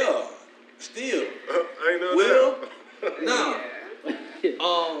 Yeah, still. Ain't nothing. Will? Nah.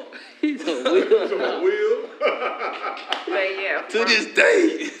 He's a Will. Some Will. But yeah. To this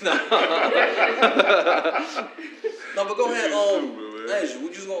day. Nah. No, but go ahead. Stupid, man.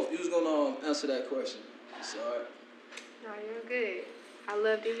 Angel, you was gonna answer that question. It's all right. No, you're good. I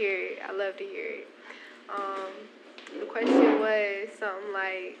love to hear it. The question was something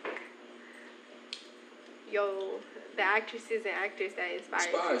like, the actresses and actors that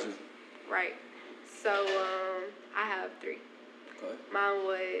Inspires you. Right. So, I have 3. Okay. Mine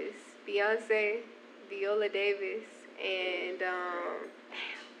was Beyonce, Viola Davis, and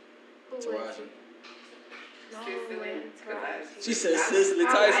who was Taraji. it? No, Cicely. Taraji. She said Cicely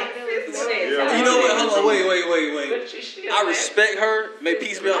Tyson. Yeah. You know what? Hold on. Wait. But you still I respect her. May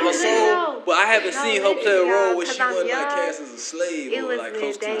peace be on her soul. But I haven't seen her play a role where she wasn't like cast as a slave It or was like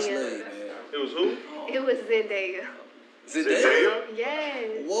close to a Zendaya. slave, man. It was who? It was Zendaya. Zendaya?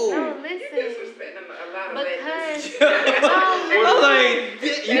 Yes. Whoa. No, listen. disrespecting a lot of legends.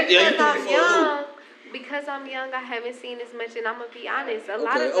 Because I'm young, I haven't seen as much, and I'm gonna be honest. A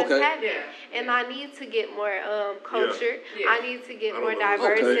lot of us Okay. haven't, Yeah. and I need to get more culture. Yeah. I need to get I more don't know.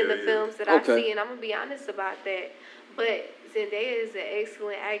 diverse Okay. in the Yeah. films that I Okay. see, and I'm gonna be honest about that. But Zendaya is an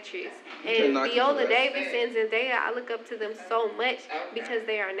excellent actress, can't and knock it Viola for that. Davis and Zendaya, I look up to them so much because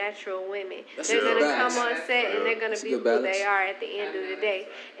they are natural women. That's They're a good gonna balance. come on set and they're gonna That's a be good who balance. they are at the end of the day.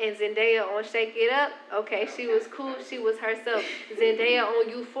 And Zendaya on Shake It Up, okay, she was cool, she was herself. Zendaya on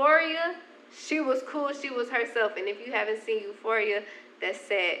Euphoria, she was cool, she was herself. And if you haven't seen Euphoria, that's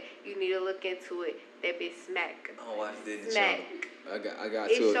sad. You need to look into it. That bitch smack. Oh, I didn't. Smack. I got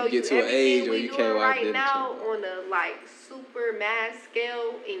It to show get to you an age everything where we you doing can't watch right Disney now Channel. on a like super mass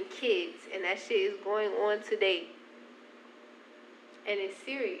scale in kids, and that shit is going on today. And it's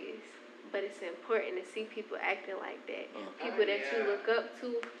serious, but it's important to see people acting like that. People that you look up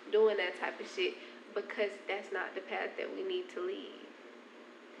to doing that type of shit, because that's not the path that we need to lead.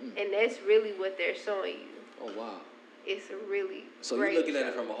 And that's really what they're showing you. Oh wow. It's a really So great you're looking at show.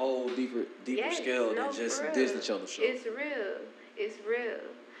 it from a whole deeper Yes, scale no, than just for a real. Disney Channel show. It's real. It's real.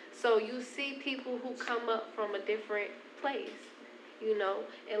 So you see people who come up from a different place, you know,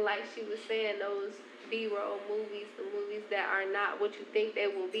 and like she was saying, those B-roll movies, the movies that are not what you think they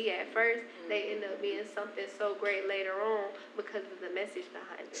will be at first, they end up being something so great later on because of the message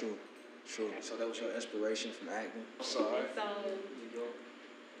behind it. True. So that was your inspiration from acting? I'm sorry. So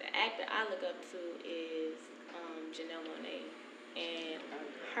the actor I look up to is Chanelle Monáe, and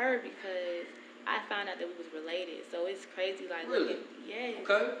her because I found out that we was related. So it's crazy, like Really? yes,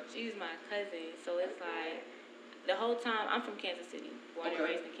 Okay. she's my cousin. So it's like the whole time I'm from Kansas City, born and Okay.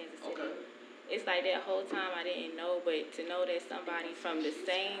 raised in Kansas City. Okay. It's like that whole time I didn't know, but to know that somebody from the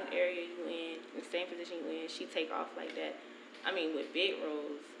same area you in, the same position you in, she take off like that. I mean, with big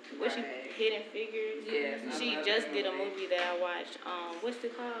roles. Was she Right. Hidden Figures? Yes, I She love just that did a movie. movie that I watched. What's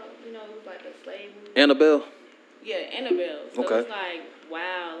it called? You know, it was like a slave movie. Annabelle. Yeah, Annabelle. So Okay. it's like,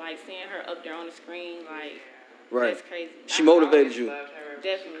 wow, like seeing her up there on the screen, like, Right. that's crazy. She motivated I you. always loved her.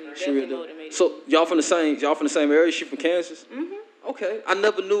 Definitely, She definitely really do. motivated. So y'all from the same area? She from Kansas? Mm-hmm. Okay. I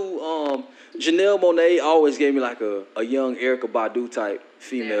never knew Janelle Monáe always gave me like a young Erykah Badu type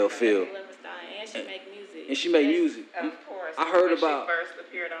female feel. I love her style, and she make music. And she make That's- music. Of course. I heard when about- she first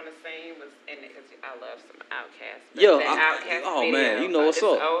appeared on the scene was in it because I love some Outkast. Yeah, That Outkast oh, video, man, you know what's it's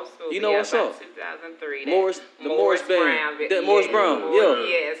up. Old school, You know what's about up. 2003. Morris Brown, band. That Morris Brown, yeah.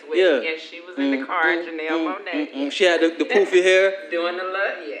 Yes, with, Yeah. and she was in the car, Janelle Monáe. She had the poofy hair. Doing the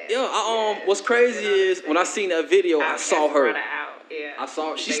look, yeah. Yeah, what's crazy is when I seen that video, I saw her. Out. Yeah. I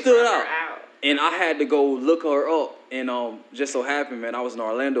saw her. She They stood brought out. her And I had to go look her up, and just so happened, man, I was in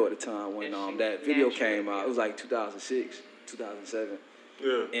Orlando at the time when that video came out. It was like 2006, 2007.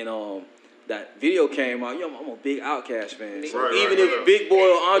 Yeah. And that video came out. I'm a big Outkast fan, so Right, even right, if right. Big Boy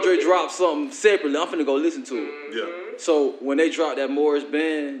or Andre dropped something separately, I'm finna go listen to it. Yeah. So when they dropped that Morris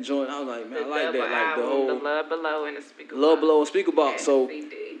Band joint, I was like, man, I like that, like the whole the Love Below and the Speaker Love Below and Speaker Box. So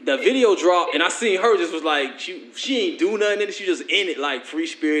the video dropped, and I seen her just was like, she ain't do nothing in it. She just in it, like free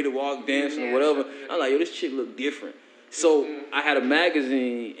spirited, walk, dancing, or whatever. I'm like, yo, this chick look different. So I had a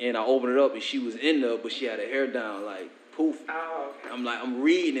magazine, and I opened it up, and she was in there, but she had her hair down, like poof. Oh, okay. I'm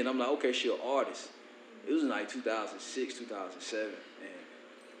reading it. I'm like, okay, she an artist. It was in like 2006, 2007, and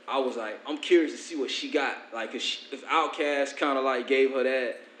I was like, I'm curious to see what she got. Like, if Outkast kind of like gave her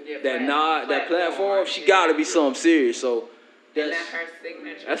that platform, she got to be something serious. So That's her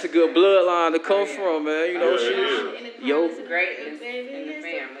signature. that's a good bloodline to come from, man. You know, Yo, greatness in the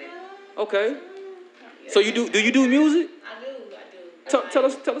family. Okay. So you do you do music? I do. Tell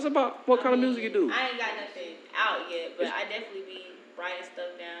us about what kind of music you do. I ain't got nothing out yet, but I definitely be writing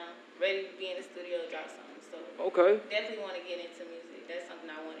stuff down, ready to be in the studio, drop something. So Okay. definitely want to get into music. That's something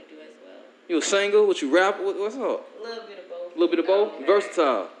I want to do as well. You a singer? What you rap? What's up? A little bit of both. A little bit of both. Okay.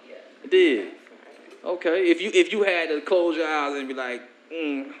 Versatile. Yeah. Did. Okay. If you had to close your eyes and be like,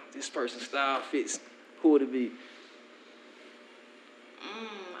 this person's style fits, who would it be? I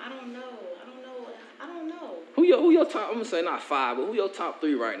don't know. Who your top? I'm gonna say not 5, but who your top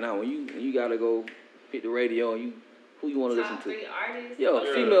 3 right now? When you gotta go hit the radio and who you want to listen Top to? 3 artists? Yo,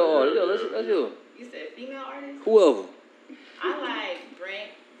 female artist. Yo, let's hear. You said female artists? Whoever. I like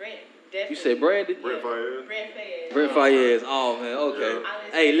Brent, definitely. You said Brandy? Brent Fayez. Brent Fayez. Brent Fayez. Oh man, okay.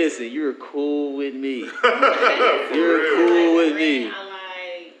 Yeah. Hey, listen, you're cool with me. You're cool with me. I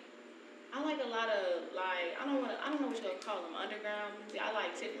like a lot of I don't know what you'll call them, underground music. I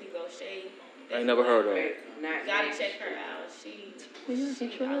like Tiffany Gaucher. I ain't never heard of her. Gotta check her out.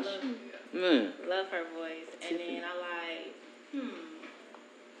 I love her voice. And then I like,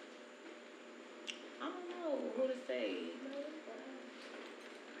 I don't know who to say.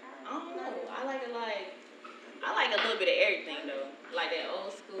 I don't know. I like a little bit of everything though. Like that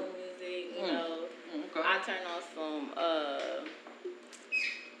old school music, you know. Okay. I turn on some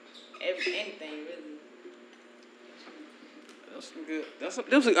anything really. That's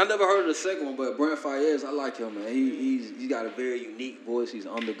good. I never heard of the second one, but Brent Fayez, I like him, man. He's got a very unique voice. He's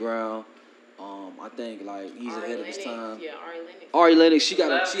underground. I think like he's ahead of his time. Yeah, Ari Lennox, she got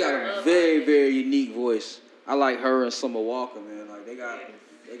a very, very unique voice. I like her and Summer Walker, man. Like they got.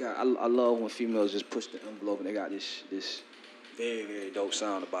 I love when females just push the envelope and they got this very, very dope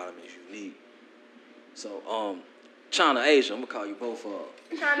sound about them. It's unique. So Chyna Asia, I'm gonna call you both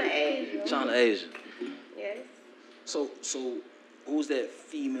Chyna Asia. Yes. So who's that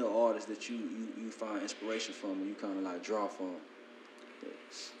female artist that you find inspiration from and you kind of like draw from?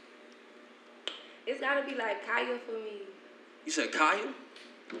 It's gotta be like Kaya for me. You said Kaya?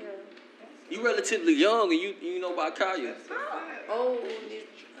 Yeah. You relatively young and you know about Kaya. How old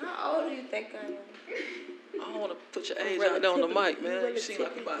do you think I am? I don't want to put your age out there on the mic, man. You seem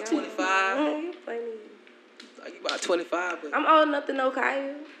like you about 25. You funny. Like you about 25, but I'm old enough to know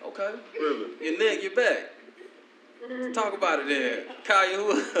Kaya. okay. Really? Your neck, your back. Talk about it then. Kaya,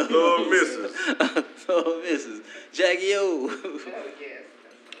 who? Lord Mrs. Lord Mrs. Jackie O.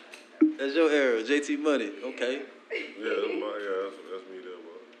 That's your era, JT Money. Okay. Yeah, that's me there,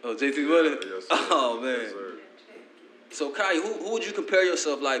 boy. Oh, JT Money? Yes, sir. Oh, man. Yes, sir. So, Kaya, who would you compare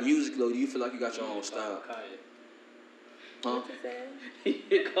yourself like musically? Do you feel like you got your own style? Kaya. Huh? What you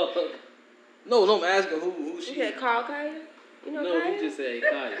said? No, I'm asking who she You said call Kaya? You know No, Kaya? he just said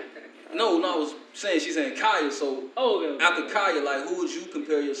Kaya. No, I was saying she's saying Kaya, so Okay. after Kaya, like, who would you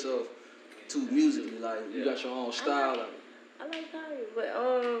compare yourself to musically? Like, you got your own style? Like, I like Kaya, but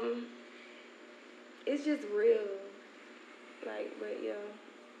it's just real. Like, but yeah.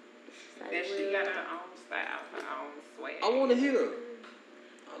 Like And she real. got her own style, her own swag. I want to hear her.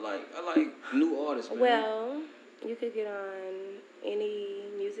 I like new artists, man. Well, you could get on any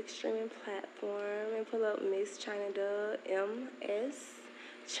music streaming platform and pull up Miss Chyna Dub, MS.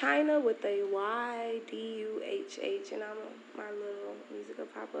 Chyna with a YDUHH, and my little music will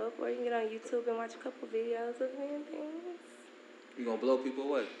pop up. Or you can get on YouTube and watch a couple videos of me and things. You gonna blow people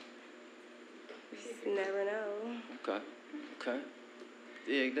away? Just never know. Okay.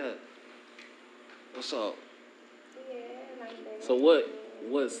 Dig that. What's up? Yeah, like that. So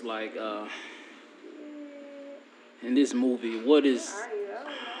what's like in this movie? What is?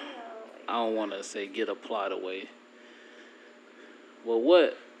 I don't want to say get a plot away. Well,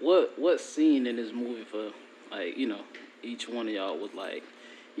 what scene in this movie for like each one of y'all was like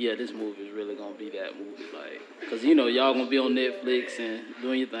yeah, this movie is really gonna be that movie, like, cause you know y'all gonna be on Netflix and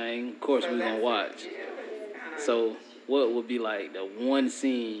doing your thing. Of course, we gonna watch. So, what would be like the one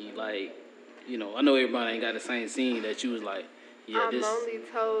scene, like, you know, I know everybody ain't got the same scene that you was like, yeah, this.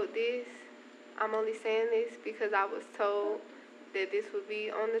 I'm only saying this because I was told that this would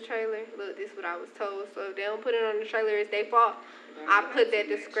be on the trailer. Look, this is what I was told. So if they don't put it on the trailer, it's their fault. I put that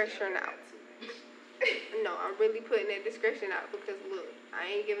discretion out. No, I'm really putting that discretion out because look, I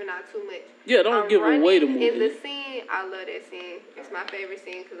ain't giving out too much. Yeah, don't give away the movie. In the scene, I love that scene. It's my favorite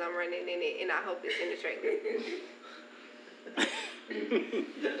scene because I'm running in it, and I hope it's in the trailer.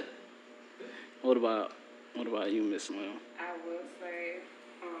 What about you, Miss Slim? I will say,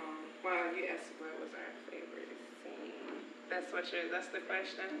 well, you asked what was our favorite scene. That's the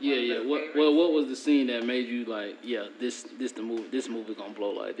question? Yeah. What was the scene that made you like, yeah, this the movie. This movie gonna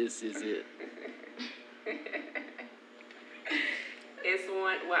blow. Like, this is it. It's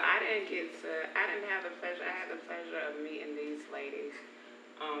one. Well, I didn't have the pleasure. I had the pleasure of meeting these ladies.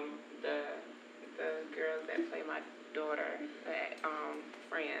 The girls that play my daughter,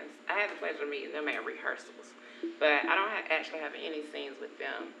 friends. I had the pleasure of meeting them at rehearsals, but I don't actually have any scenes with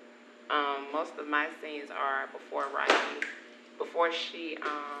them. Most of my scenes are before Rocky, before she,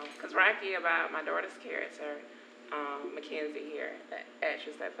 because Rocky, about my daughter's character, Mackenzie here, the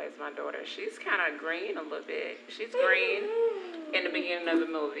actress that plays my daughter, she's kind of green a little bit. She's green in the beginning of the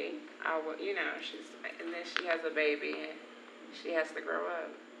movie. And then she has a baby and she has to grow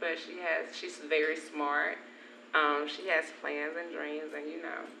up. But she's very smart. She has plans and dreams, and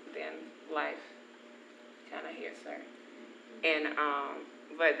then life kind of hits her. And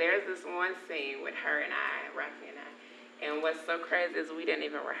but there's this one scene with her and I, Rocky and I, and what's so crazy is we didn't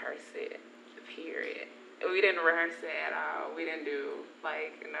even rehearse it. Period. We didn't rehearse it at all. We didn't do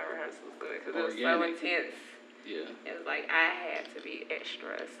no rehearsals to it because it was so intense. Yeah. It was like I had to be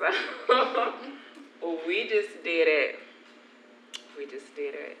extra, so we just did it.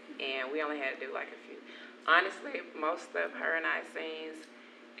 And we only had to do like a few. Honestly, most of her and I scenes,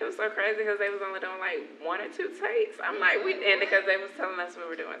 it was so crazy because they was only doing like 1 or 2 takes. I'm like, and because they was telling us we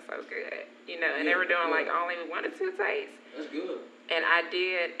were doing so good, and they were doing like only 1 or 2 takes. That's good. And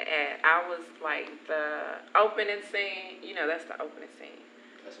I was like the opening scene, that's the opening scene.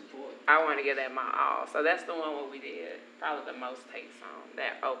 That's important. I want to give that my all. So that's the one where we did probably the most takes on,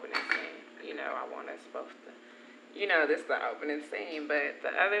 that opening scene. I want us both to, this is the opening scene. But the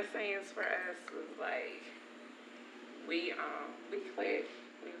other scenes for us was like, we clicked,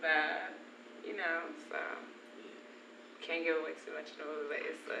 we vibe, so can't give away too much of the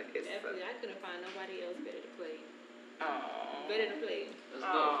movie, but Definitely, I couldn't find nobody else better to play. Oh. Better to play.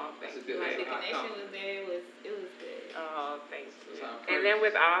 Thank you. Like the connection was there. It was good. Oh, thank you. And then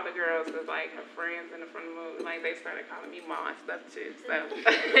with all the girls, with like her friends in the front of the movie, like they started calling me Ma and stuff too. So.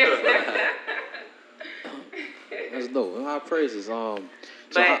 That's dope. High praises.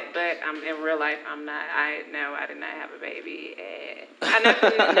 But in real life, I'm not. I did not have a baby.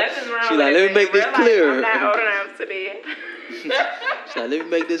 Nothing's wrong. She's with like, it, let me make this clear. I'm not old enough to be. She's like, let me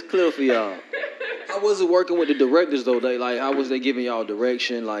make this clear for y'all. How was it working with the directors though? How was they giving y'all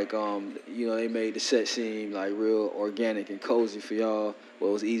direction? They made the set seem like real organic and cozy for y'all.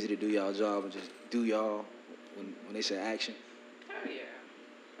 Well, it was easy to do y'all job and just do y'all when they said action. Oh yeah.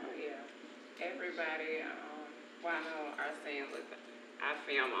 Everybody. I know our scene with I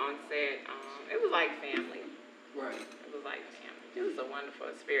film on set. It was like family. Right. It was like family. It was a wonderful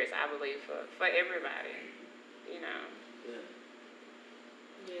experience, I believe, for everybody.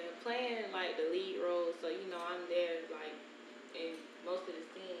 Yeah, playing like the lead role, so I'm there like in most of the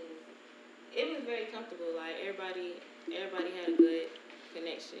scenes. It was very comfortable. Like everybody had a good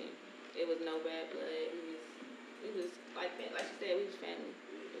connection. It was no bad blood. We was like you said, we was family.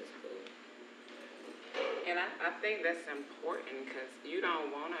 It was cool. And I think that's important because you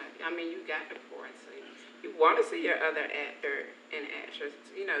don't want to. You got to pour into it. You want to see your other actor and actress,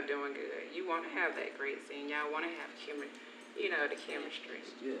 doing good. You want to have that great scene. Y'all want to have chemistry. The chemistry.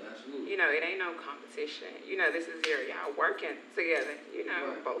 Yeah, absolutely. It ain't no competition. This is y'all working together.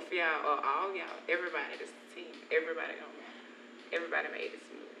 Right. Both y'all or all y'all. Everybody, this team. Everybody made this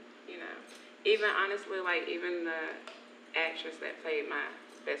movie. Even honestly, even the actress that played my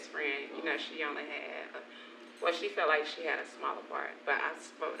best friend, she only had, she felt like she had a smaller part. But I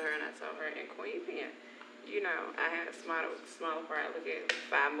spoke to her and I told her, in Queen Pen, I had a smaller part. I look at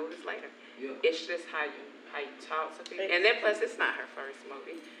 5 movies later. Yeah. It's just how you talk to people. And then plus it's not her first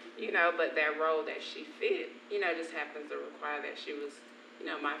movie, but that role that she fit, just happens to require that she was,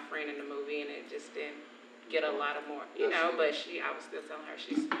 my friend in the movie, and it just didn't get a lot of more, but I was still telling her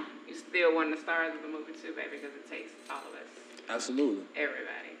you still one of the stars of the movie too, baby, because it takes all of us. Absolutely.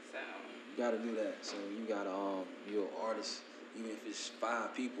 everybody. So You gotta do that. So you gotta you're an artist. Even if it's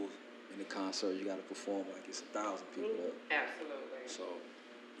 5 people in the concert, you gotta perform like it's 1,000 people up. absolutely. So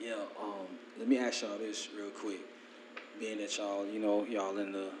yeah, let me ask y'all this real quick. Being that y'all, y'all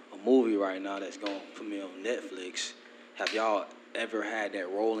in a movie right now that's gonna premiere on Netflix, have y'all ever had that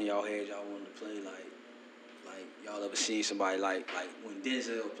role in y'all head y'all wanted to play? Like y'all ever seen somebody like when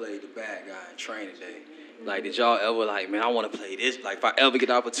Denzel played the bad guy in Training Day? Like, did y'all ever like, man, I want to play this? Like, if I ever get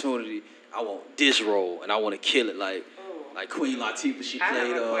the opportunity, I want this role and I want to kill it. Like Queen Latifah, she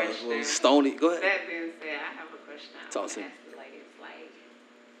played Stoney. Go ahead. That being said, I have a question. Talk to me. Ask the ladies, like,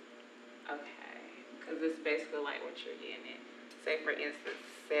 okay, because it's basically like what you're getting at. Say, for instance,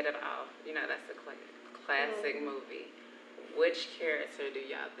 Set It Off. You know, that's a classic movie. Which character do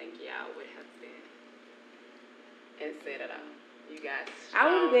y'all think y'all would have been in Set It Off? You guys.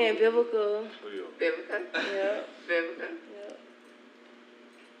 I would have been Vivica. Vivica? Yeah. Vivica? Yeah.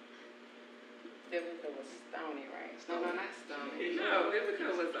 Vivica was Stoney, right? No, not Stoney. No,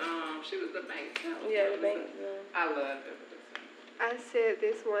 Vivica was, she was the bank teller. Yeah, the bank. Yeah. I love Vivica. I said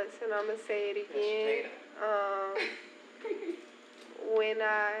this once and I'm gonna say it again. When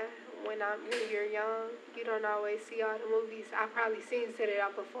you're young, you don't always see all the movies. I probably seen Set It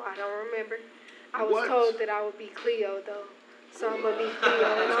Off before. I don't remember. I was told that I would be Cleo though, so I'm gonna be Cleo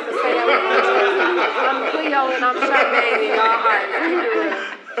and I'm gonna say that with my chest. I'm Cleo and I'm Charmaine in y'all hearts.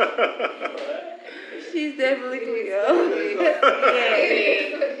 She's definitely Cleo. Yeah.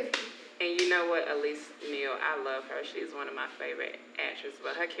 And you know what, Elise Neal, I love her. She's one of my favorite actresses,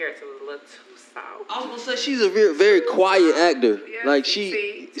 but her character was a little too soft. I was gonna say she's a very, very quiet actor. Yeah, Like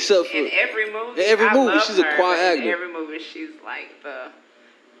in every movie, she's a quiet actor. In every movie, she's like the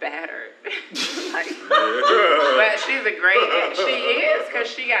battered. But she's a great actor. She is, because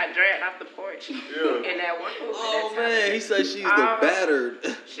she got dragged off the porch in that one movie. Oh man, he said she's the battered.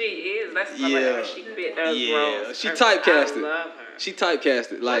 She is. That's the she fit those roles. She typecasted. I love her. She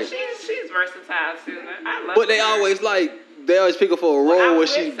typecasted. Like, she's versatile too. I love but they her. always pick her for a role where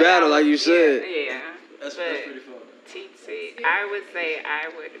she's battered, like you said. Yeah. That's pretty fun. TT, I would say I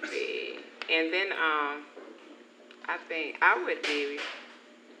would be, and then I think I would be.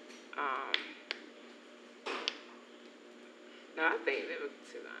 No, I think Vivica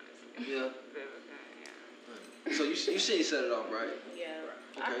too, honestly. Yeah. Vivica, yeah. So you seen Set It Off, right? Yeah.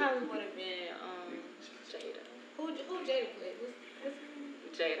 Okay. I probably would have been Jada. Who Jada played?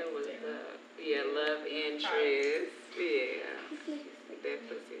 Jada was the love interest. Yeah. That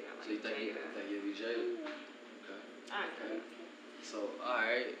pussy, I like So you think Jada. you'll be Jada? Okay. So, all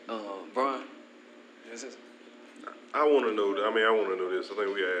right, Brian. Yes, yes. I want to know this. I think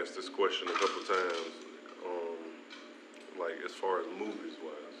we asked this question a couple times. Like, as far as movies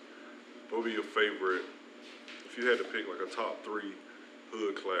wise, what would be your favorite? If you had to pick like a top 3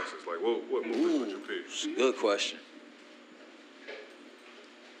 hood classics, like what movies would you pick? Good question.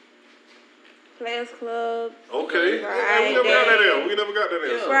 Players Club. Okay. Friday. We never got that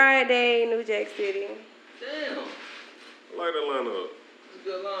answer. Friday, New Jack City. Damn. I like that lineup. It's a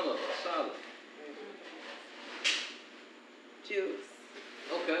good lineup. Solid. Juice.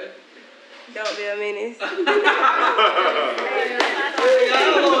 Okay. Don't be a menace. Yeah. I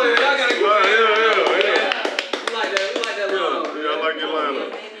like that lineup. Yeah, I like your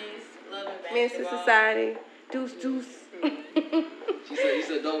lineup. Menace to Society. Deuce. You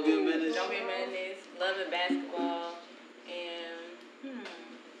said don't be a menace. Don't Be a Menace, Love and Basketball, and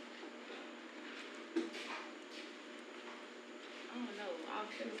I don't know. I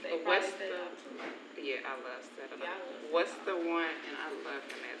was gonna say What's probably the? Yeah, I love Set It Yeah, I Off. love What's the one? And I love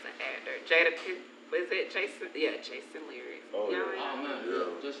him as an actor. Jada Pitt. Was it Jason? Yeah, Jason Leary. Oh, yeah. Oh man,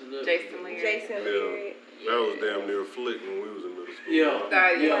 Yeah. Jason Leary. Jason Leary. That was damn near a flick when we was in middle school. Yeah.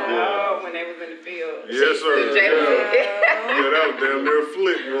 Oh, when they was in the field. Yes, sir. Yeah, that was damn near a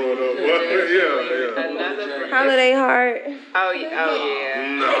flick growing up. Yeah. Holiday Heart. Oh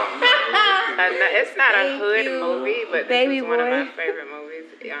yeah. No. It's not a hood you, movie, but Baby this is one of Boy. my favorite movies.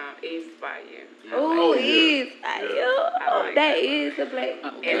 East by You. Oh, yeah. East. I like That is a black.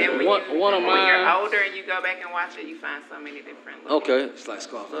 And then when One of when you're mine. older and you go back and watch it, you find so many different. Okay, it's like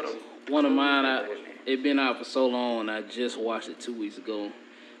Scarface. One of mine, it been out for so long, I just watched it 2 weeks ago.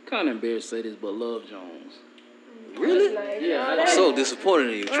 Kind of embarrassed to say this, but Love Jones. Really? Yeah, I'm so disappointed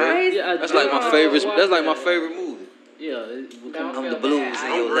in you, Trey. Yeah, That's like my favorite. That's like my favorite movie. Yeah, I'm the blues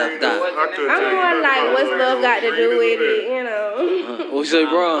in your left eye. I'm more like, what's love got to do with it, you know? What you say,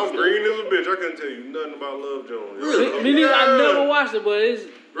 bro? I'm green as a bitch. I couldn't tell you nothing about Love Jones. Really? Me neither. I never watched it, but it's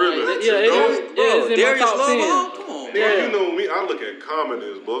Really? Like, yeah, it's in my Darius top 10. Love? Come on, Well, you know me. I look at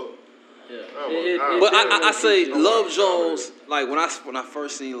comedies, but Yeah. but I say Love Jones. like when I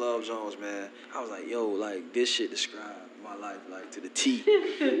first seen Love Jones, man, I was like, yo, like this shit described my life like to the T.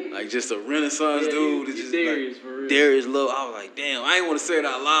 Like just a Renaissance dude. You just Darius, like for real. Darius Love. I was like, damn, I ain't want to say it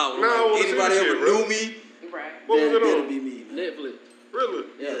out loud. No, I like, wanna see anybody this ever shit, bro. knew me, Right. What was it that'll on? be me. Man. Netflix. Really?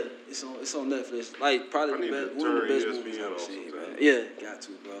 Yeah, it's on Netflix. Like I probably need the to best, one of the turn best ESPN movies I've off seen, sometime. man. Yeah, got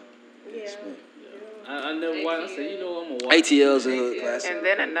to, bro. Yeah. man. I never watched. I said, you know, I'm gonna watch. ATL's a hood classic. And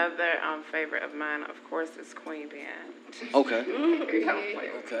then another favorite of mine, of course, is Queen Bee. Okay. Okay.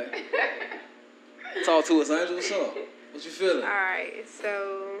 Talk to us, Angel. What's up? What you feeling? All right,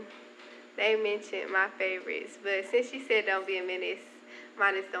 so they mentioned my favorites, but since you said don't be a menace,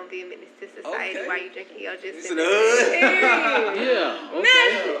 mine is don't be a menace to society Okay. while you drinking your just It's in the hood. Yeah.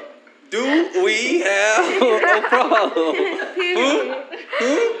 Okay. Do we have a problem?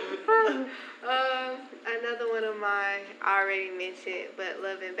 Another one of mine I already mentioned, but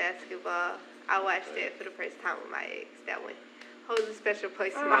Love and Basketball. I watched that for the first time with my ex. That one holds a special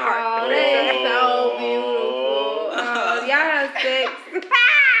place in my heart. Oh, that's so beautiful. Oh, y'all have sex. Cut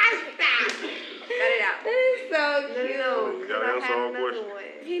it out. That is so cute. No, You gotta I answer had all another questions. one.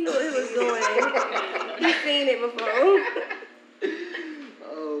 He knew what he was doing. He seen it before.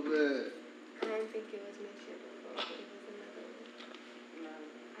 Oh man. I don't think it was mentioned before, but it was another one. No,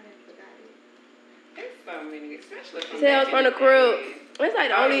 I forgot it. there's so many, especially from Tales back from in the day. Crib. It's like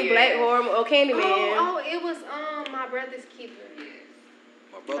the Oh, only yeah. black horror or Candyman. Oh, it was My Brother's Keeper. Yes.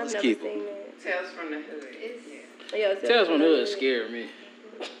 My I've brother's never keeper. seen that. Tales from the Hood. It's- Yeah. Yeah, Tales from the Hood scared me.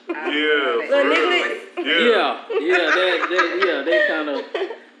 Yeah, Little for real. niggas. Yeah. They kind of, they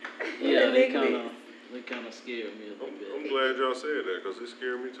Niggas. kind of scared me a little I'm bit. glad y'all said that because it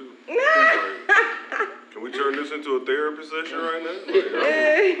scared me too. Like, can we turn this into a therapy session right now?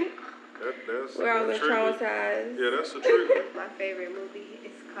 Like, that's We're all that's been triggering. traumatized. Yeah, that's a trigger. My favorite movie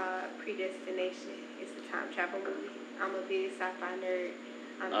is called Predestination. It's a time travel movie. I'm a big sci-fi nerd.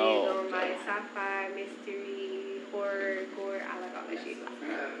 I'm big Oh, on like sci-fi, mystery, horror, gore. I like all that shit.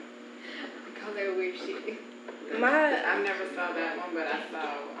 All that weird shit. I never saw that one, but I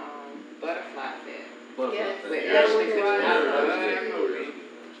saw Butterfly Effect. Yes. With That Ashley was Tisdale. wild. I love that movie.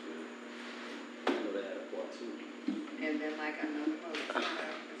 I know they had a part two. And then like another movie, it's not an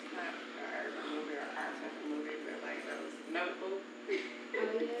urban movie or our type of movie, but like those Notebook.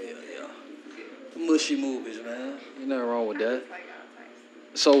 Yeah. Mushy movies, man. Ain't nothing wrong with that. It's like all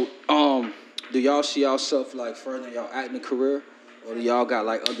types. So, do y'all see yourself like furthering y'all acting career, or do y'all got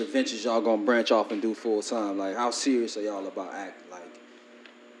like other ventures y'all gonna branch off and do full time? Like, how serious are y'all about acting?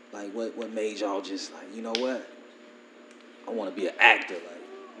 Like what made y'all just like, you know what? I want to be an actor. Like,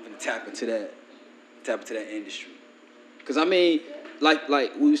 I'm gonna tap into that industry. Cause I mean, like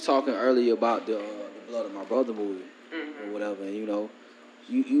we was talking earlier about the Blood of My Brother movie or whatever, and you know,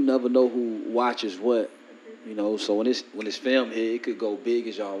 you never know who watches what. You know, so when it's filmed here, it could go big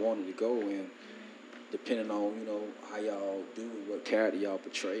as y'all wanted to go, and depending on, you know, how y'all do and what character y'all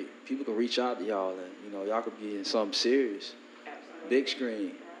portray, people can reach out to y'all, and you know, y'all could be in something serious, big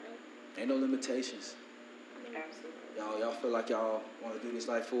screen, ain't no limitations. Absolutely. Y'all feel like y'all want to do this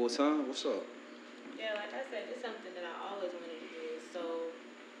like full time? What's up? Yeah, like I said, it's something that I always wanted to do. So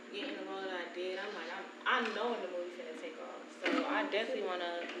getting the role that I did, I'm like, I know when the movie finna take off. So I definitely want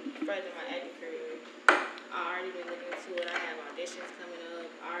to further my acting career. I already been looking into it. I have auditions coming up.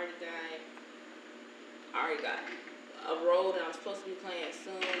 I already got a role that I'm supposed to be playing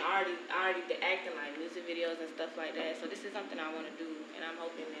soon. I already been acting like music videos and stuff like that. So this is something I want to do, and I'm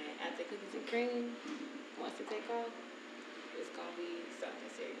hoping that after Cookies and Cream, once it take off, it's gonna be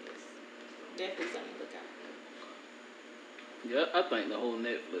something serious. Definitely something to look out for. Yeah, I think the whole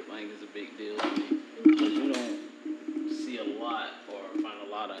Netflix thing is a big deal to me. Because you don't see a lot or find a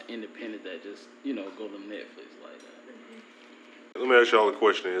lot of independent that just, you know, go to Netflix like that. Let me ask y'all a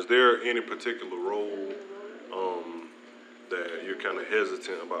question. Is there any particular role that you're kind of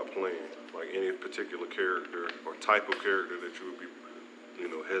hesitant about playing? Like any particular character or type of character that you would be, you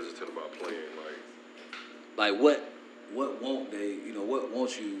know, hesitant about playing? Like what won't they? You know, what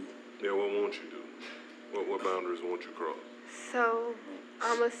won't you? Yeah, what won't you do? What boundaries won't you cross? So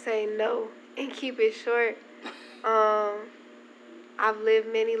I'm gonna say no and keep it short. I've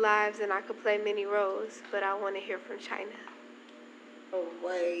lived many lives and I could play many roles, but I want to hear from Chyna. Oh,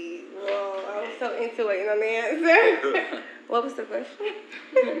 wait. Whoa, I was so into it on the answer. What was the question?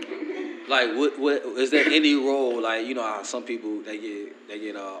 Like what is there any role, like, you know how some people they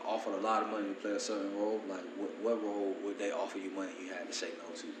get offered a lot of money to play a certain role? Like what role would they offer you money you had to say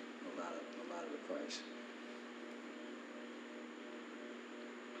no to, no matter the price?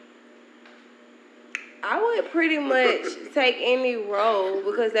 I would pretty much take any role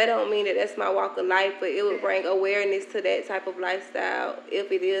because that don't mean that that's my walk of life, but it would bring awareness to that type of lifestyle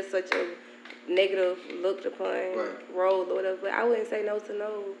if it is such a negative looked upon role or whatever. But I wouldn't say no to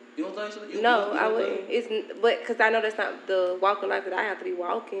no. You don't think so? No, I wouldn't. But because I know that's not the walk of life that I have to be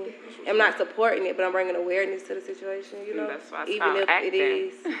walking. I'm not supporting it, but I'm bringing awareness to the situation. You know, That's why it's even called if acting. it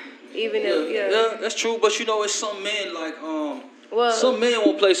is, even if yeah, that's true. But you know, it's some men like well, some men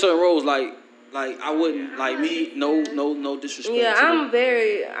won't play certain roles like I wouldn't like me. No disrespect. Yeah, to I'm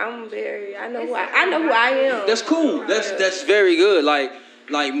very. I know who I am. That's cool. That's very good.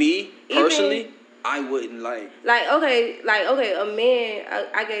 Like me personally, I wouldn't like. Like okay, a man.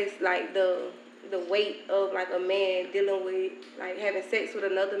 I guess like the weight of like a man dealing with like having sex with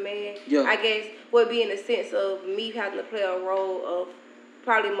another man. Yeah. I guess would be in the sense of me having to play a role of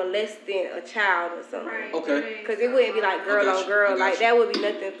probably molesting a child or something. Right. Okay. Because it wouldn't be like girl on girl. Like that would be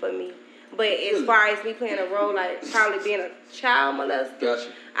nothing for me. But as far as me playing a role like probably being a child molester,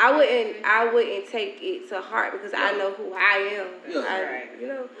 Gotcha. I wouldn't take it to heart because I know who I am. Yeah. You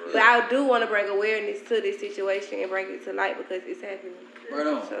know. But I do want to bring awareness to this situation and bring it to light because it's happening. Right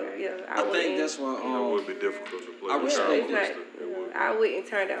on. So yeah, I think that's why it would be difficult to play. I respect it. I wouldn't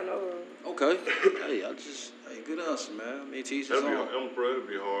turn down no role. Okay. Hey, good answer, man. I mean, teach us on. I'm afraid it'd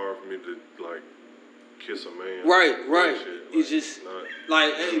be hard for me to like kiss a man. Right. Shit. It's just not,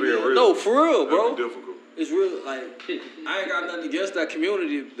 like, hey, man, no, for real, bro. Difficult. It's real. Like, I ain't got nothing against that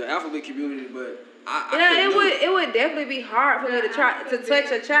community, the alphabet community, but it would definitely be hard for me to try to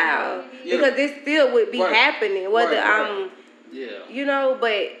touch a child because this still would be happening. Whether you know,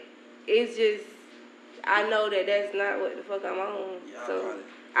 but it's just I know that that's not what the fuck I'm on. Yeah, so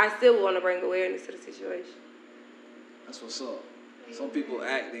I still want to bring awareness to the situation. That's what's up. Some people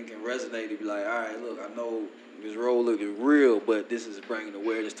acting can resonate and be like, all right, look, I know this role looking real, but this is bringing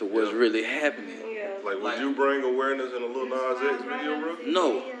awareness to what's really happening. Yeah. Like, would you bring awareness in a Lil Nas X video, bro?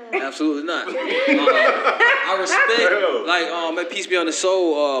 No, absolutely not. I respect, may peace be on his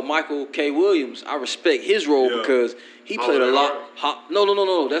soul, Michael K. Williams. I respect his role because he played a lot.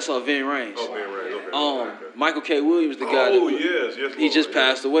 No. That's Vin Rames. Oh, Vin Rames. Okay. Michael K. Williams, the guy. Yes. He just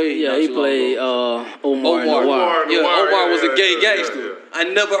passed away. Yeah, he played Omar in The Wire. Yeah, Omar was a gay gangster. I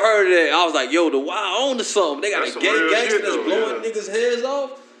never heard of that. I was like, yo, The Wire on to something. They got a gay gangster that's blowing niggas' heads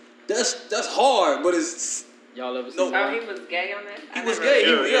off. That's hard, but it's. Y'all ever seen Oh, he was gay on that? He was gay. If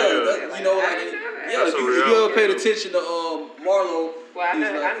you ever paid attention to Marlo. Well, I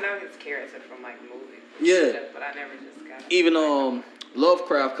know his character from like movies. Yeah. But I never just got it. Even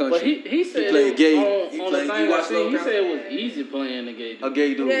Lovecraft Country. But he said he played gay. On the thing I seen, he said it was easy playing the gay dude. A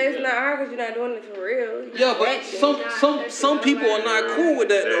gay dude. Yeah, it's not hard because you're not doing it for real. Yeah, but some people are not cool with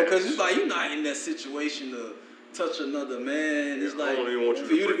that though, because it's like you're not in that situation to touch another man. It's like I don't even want you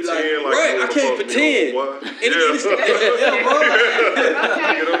for you to be pretend like right, I can't pretend. So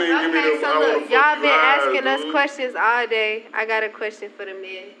look, y'all been asking us questions all day. I got a question for the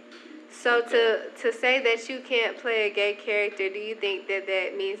men. So to say that you can't play a gay character, do you think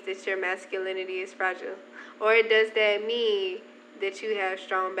that means that your masculinity is fragile? Or does that mean that you have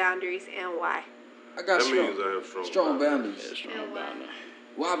strong boundaries and why? I got strong boundaries. Yeah, strong boundaries.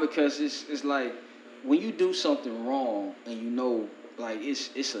 Why? Because it's like when you do something wrong and you know like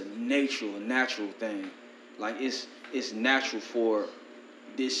it's a natural thing. Like it's natural for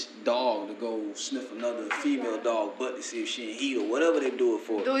this dog to go sniff another female dog butt to see if she ain't heat or whatever they do it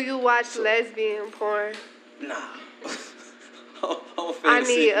for. Do you watch lesbian porn? Nah. I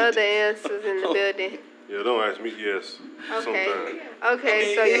need other answers in the building. Yeah, don't ask me. Yes. Okay. Sometimes.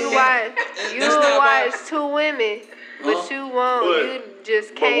 Okay, so you watch two women, but you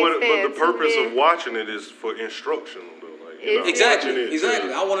just can't stand But the purpose two men. of watching it is for instruction. Exactly.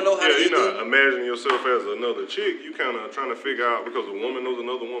 I want to know how to eat. You're not imagining yourself as another chick. You kind of trying to figure out because a woman knows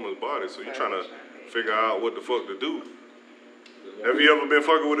another woman's body, so you're trying to figure out what the fuck to do. Have you ever been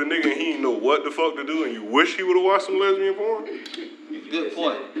fucking with a nigga and he didn't know what the fuck to do, and you wish he would have watched some lesbian porn? Good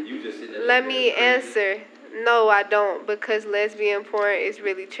point. Let me answer. No, I don't, because lesbian porn is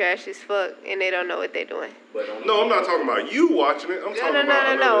really trash as fuck, and they don't know what they're doing. No, I'm not talking about you watching it. I'm talking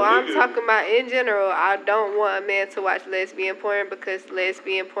about No. I'm talking about in general. I don't want a man to watch lesbian porn because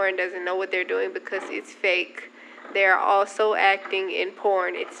lesbian porn doesn't know what they're doing because it's fake. They're also acting in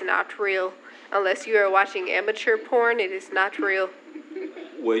porn. It's not real. Unless you are watching amateur porn, it is not real.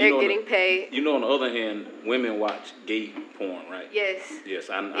 Well, they're getting paid. You know, on the other hand, women watch gay porn, right? Yes. Yes,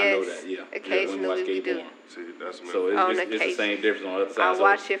 I know that. Yeah. Occasionally women watch gay we do. porn. See, that's so it's the same difference on the other side. I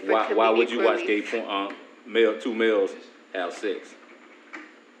watch it for why would you watch relief. gay porn? Two males have sex.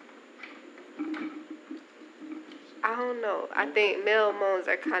 I don't know. I think male moans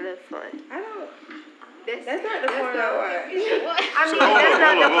are kind of fun. I That's not the porn I watch. I mean, that's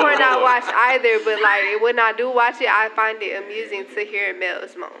not the porn I watch either, but like when I do watch it, I find it amusing to hear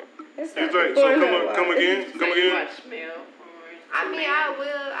males moan. You think so? Come again. Watch male porn. I mean, I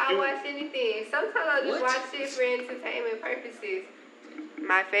watch anything. Sometimes I just watch it for entertainment purposes.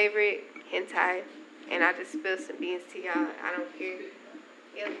 My favorite, hentai, and I just spill some beans to y'all. I don't care.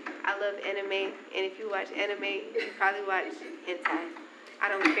 Yep, I love anime, and if you watch anime, you probably watch hentai. I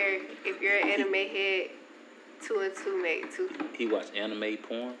don't care if you're an anime head. 2 and 2 make 2. He watched anime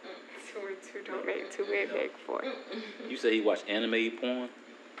porn? 2 and 2 don't make 2, it make 4. You say he watched anime porn?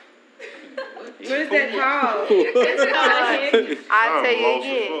 What is that called? I'll tell you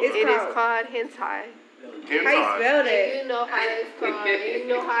again. It is called hentai. How you spell that? You know how it's called. You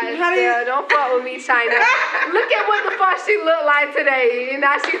know how it's spelled. Don't fuck with me, Chyna. Look at what the fuck she look like today. And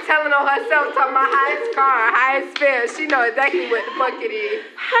now she's telling on herself, talking about how it's called, how it's spelled. She know exactly what the fuck it is.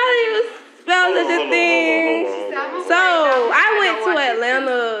 How do you spell such a thing? So I went to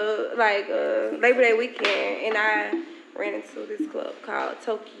Atlanta like Labor Day weekend, and I ran into this club called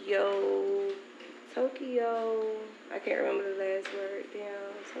Tokyo. I can't remember the last word.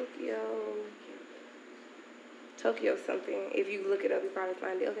 Damn, Tokyo something. If you look it up, you probably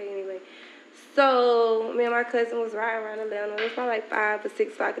find it. Okay, anyway. So me and my cousin was riding around Atlanta. It was probably like 5 or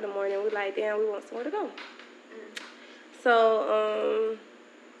 6 o'clock in the morning. We like, damn, we want somewhere to go. So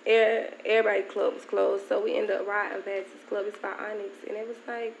everybody club was closed. So we ended up riding past this club. It's by Onyx, and it was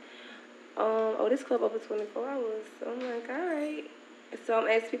like, this club open 24 hours. So I'm like, all right. So I'm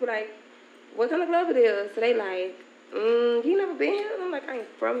asking people like, what kind of club it is? So they like, you never been here? I'm like, I ain't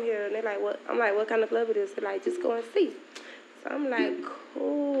from here. And they're like, what? I'm like, what kind of club it is? They're like, just go and see. So I'm like,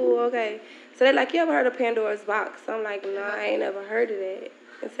 cool, okay. So they're like, you ever heard of Pandora's Box? So I'm like, no, I ain't never heard of that.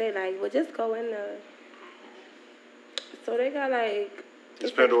 And say like, well, just go in there. So they got like.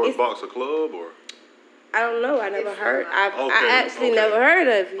 Is Pandora's Box a club or? I don't know. I never heard. I actually never heard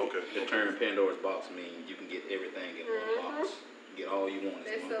of it. Okay. The term Pandora's Box means you can get everything in one box. Get all you want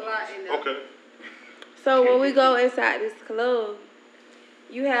in one box. Okay. So when we go inside this club,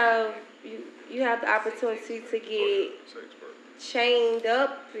 you have the opportunity to get chained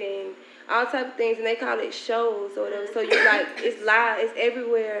up and all type of things, and they call it shows or whatever. So you like, it's live, it's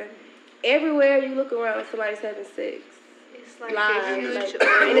everywhere. Everywhere you look around, somebody's having sex. It's like live, and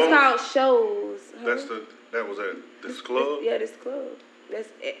it's called shows. That was at this club? This club. That's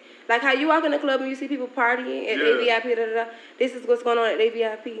it. Like how you walk in the club and you see people partying at their VIP, this is what's going on at their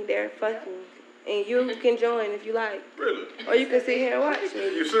VIP. They're fucking. And you can join if you like. Really? Or you can sit here and watch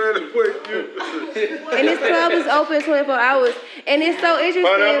me. You said it, wait. And this club is open 24 hours. And it's so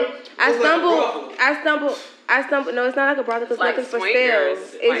interesting. I stumbled. No, it's not like a brothel because nothing's for sale.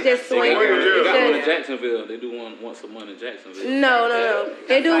 It's just swingers. They got one in Jacksonville. They do one once a month in Jacksonville. No.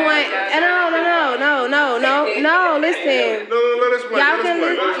 They do one. No. Listen. Y'all can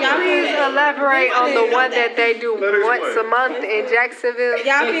elaborate on the one that they do once a month in Jacksonville.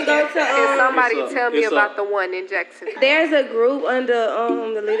 Y'all can go to. Can somebody tell me about the one in Jacksonville? There's a group under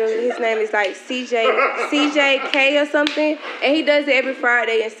the leader. His name is like CJK or something, and he does it every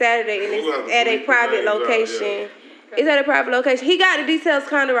Friday and Saturday, and it's at a private location. It's at a private location. He got the details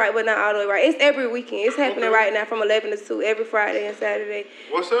kind of right, but not all the way right. It's every weekend. It's happening right now from 11 to 2 every Friday and Saturday.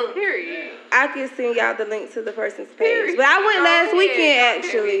 What's up? Period. I can send y'all the link to the person's page. But I went last weekend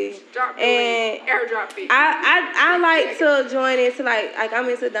actually. And airdrop it. I like to join into like I'm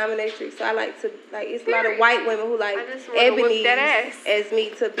into dominatrix, so I like to like it's a lot of white women who like ebony as me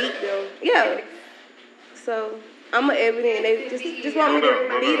to beat them. Yeah. So I'm an ebony and they just want me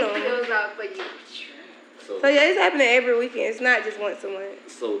to beat them. So yeah, it's happening every weekend. It's not just once a month.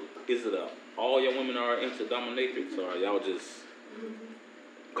 So is it all your women are into dominatrix, or are y'all just?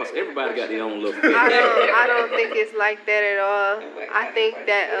 Cause everybody got their own little. I don't think it's like that at all. I think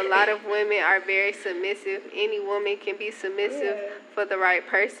that a lot of women are very submissive. Any woman can be submissive for the right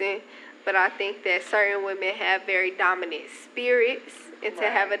person, but I think that certain women have very dominant spirits, and to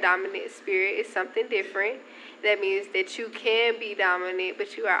have a dominant spirit is something different. That means that you can be dominant,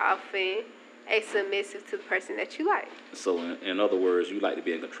 but you are often a submissive to the person that you like. So in other words, you like to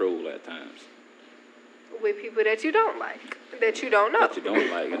be in control at times. With people that you don't like, that you don't know. That you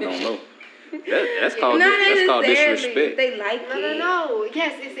don't like and don't know. That's called disrespect. They like it. No.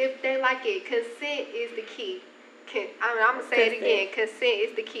 Yes, it's if they like it. Consent is the key. I'm going to say it again. Consent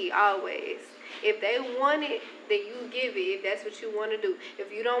is the key always. If they want it, then you give it if that's what you want to do.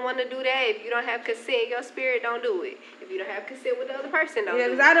 If you don't want to do that, if you don't have consent in your spirit, don't do it. If you don't have consent with the other person, don't do it.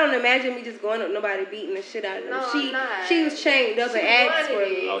 because I don't imagine me just going up nobody beating the shit out of them. No, I'm not. She was chained up and asked for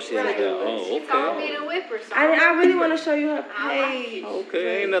me. Oh, she had that. Oh, She told me okay. to whip her. So I really want to show you her page.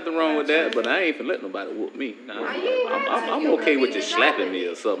 Okay, ain't nothing wrong with that, but I ain't finna let nobody whoop me. Nah, I'm okay with you slapping me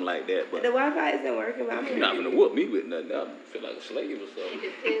or something like that, but The Wi-Fi isn't working, but you're not finna whoop me with nothing. I feel like a slave or something.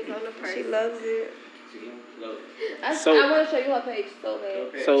 It depends on the person. she loves it. So- I want to show you her page so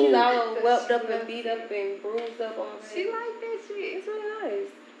bad. So- She's all whelped up and beat up and bruised up on her She page. like that shit. It's really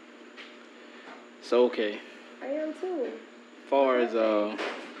nice. So okay, I am too. as far as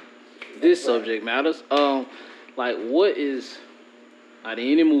this subject matters, like what is out of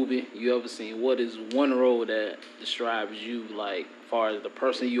any movie you ever seen, what is one role that describes you, like as far as the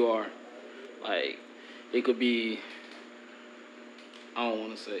person you are? Like it could be, I don't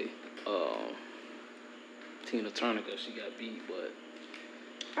want to say Tina Turner because she got beat, but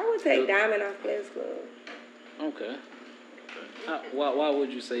I would take Diamond off Players Club. okay. Why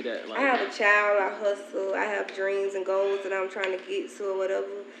would you say that? Like, I have a child, I hustle, I have dreams and goals that I'm trying to get to or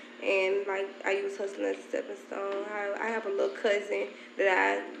whatever. And like I use hustling as a stepping stone. I have a little cousin that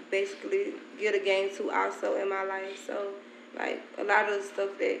I basically give a game to also in my life. So like a lot of the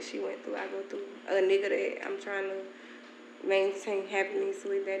stuff that she went through, I go through. A nigga that I'm trying to maintain happiness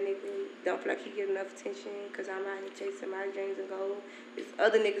with, that nigga don't feel like he get enough attention because I'm out here chasing my dreams and goals. There's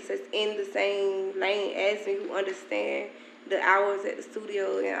other niggas that's in the same lane as me who understand the hours at the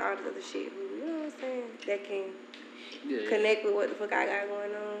studio and all this other shit. You know what I'm saying? That can connect with what the fuck I got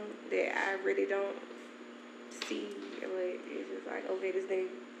going on that I really don't see. But it's just like, okay, this nigga,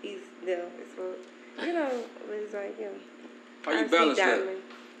 he's there as fuck. You know, but it's like, yeah. How you balance that?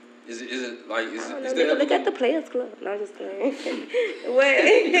 Is it like, is there Look at the Players Club. No, I'm just kidding. What?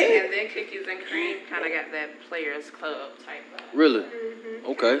 And then Cookies and Cream kind of got that Players Club type vibe. Really? Mm-hmm.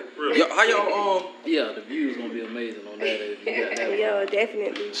 Okay. Yo, how y'all yeah, the view's gonna be amazing on that if you got that. Yo,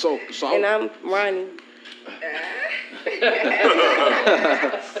 definitely. So And I'm Ronnie.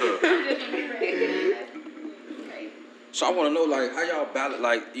 So I want to know, like, how y'all balance,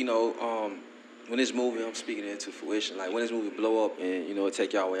 like, you know, when this movie, I'm speaking it into fruition, like, when this movie blow up and, you know, it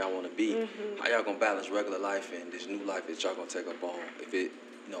take y'all where y'all want to be, how y'all going to balance regular life and this new life that y'all going to take up on if it,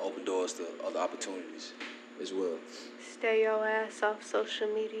 you know, open doors to other opportunities as well? Stay your ass off social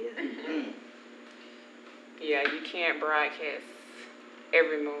media. Yeah, you can't broadcast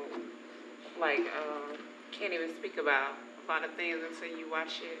every move. Like, can't even speak about a lot of things until you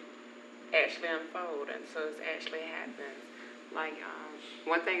watch it actually unfold, and so it actually happens. Like,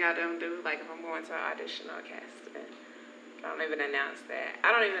 one thing I don't do, like if I'm going to an audition or casting, I don't even announce that.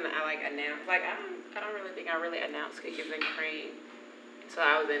 I don't really think I really announced Cookies and Cream until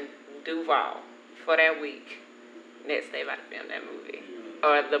I was in Duval for that week. Next day about to film that movie.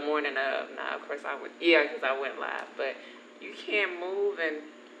 Or the morning of. Now, of course, because I went live. But you can't move and,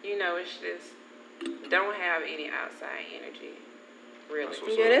 you know, it's just, don't have any outside energy, really.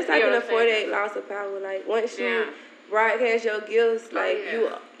 Yeah, that's like an afforded loss of power. Like, once you broadcast your gifts, like,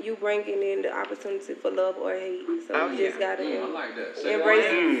 you bringing in the opportunity for love or hate. So you just gotta I like that. embrace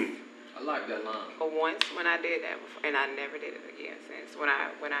it. I like that line. But once when I did that before, and I never did it again since, when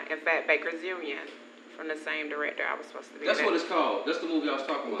I in fact, Baker's Union, from the same director I was supposed to be. That's what it's called. That's the movie I was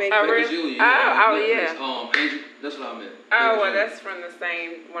talking about. Baker's Union. Yeah. Angel, that's what I meant. Oh, well, that's from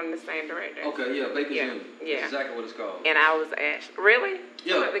one of the same directors. Okay, yeah, Baker's Union. Yeah. That's exactly what it's called. And I was really?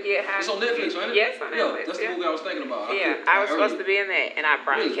 Yeah. It's on Netflix, right? Yes, on Netflix. Yeah, that's the movie I was thinking about. I was supposed to be in that, and I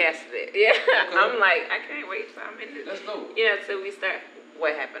broadcasted it. Yeah. Okay. I'm like, I can't wait till I'm in it. That's dope. You know, till we start.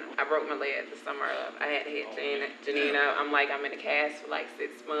 What happened? I broke my leg the summer of. I had to hit Janina. I'm like, I'm in the cast for like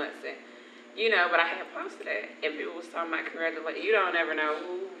 6 months, and you know, but I had posted it, and people was talking about congratulations. You don't ever know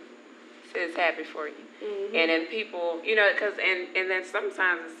who is happy for you, and then people, you know, and then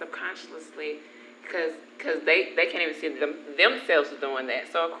sometimes it's subconsciously, because they can't even see themselves doing that,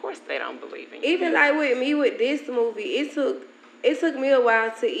 so of course they don't believe in you. Even like with me with this movie, it took me a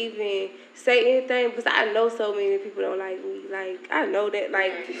while to even say anything because I know so many people don't like me. Like, I know that,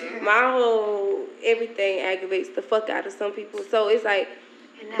 like, my whole everything aggravates the fuck out of some people. So it's like,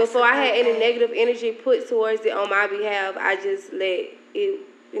 before I had any negative energy put towards it on my behalf, I just let it,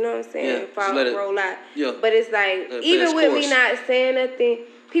 you know what I'm saying, roll out. Yeah. But it's like, even with me not saying nothing,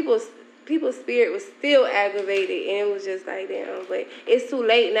 people's spirit was still aggravated, and it was just like, damn. But it's too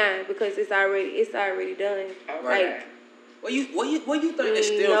late now because it's already done. Right. Like, What you think they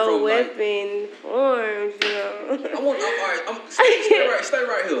steal no from? weapon forms, you know. All right. Stay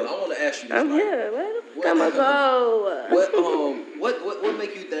right here. I want to ask you this. I'm here. Where the fuck I'ma go? What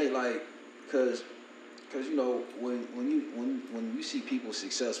make you think, like, because Cause you know when you see people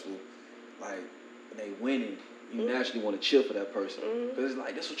successful, like when they winning, you naturally want to cheer for that person. Cause it's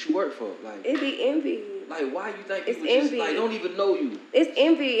like that's what you work for. Like it be envy. Like why you think it's people envy. just like don't even know you? It's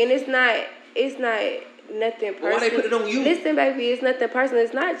envy, and it's not nothing personal. Why they put it on you? Listen, baby, it's nothing personal.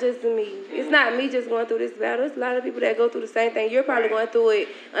 It's not just me. It's not me just going through this battle. It's a lot of people that go through the same thing. You're probably going through it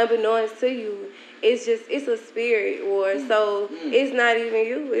unbeknownst to you. It's a spirit war. So it's not even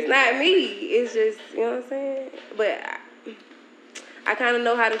you. It's not me. It's just, you know what I'm saying? But I kind of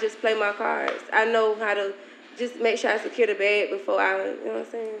know how to just play my cards. I know how to just make sure I secure the bag before I, you know what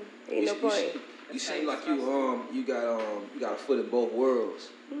I'm saying? Ain't no point. You seem like you got a foot in both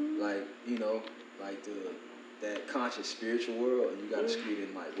worlds. Like, you know, like that conscious spiritual world, and you got to skate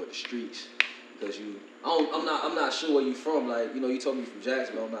in like with the streets. Because I'm not sure where you from. Like, you know, you told me from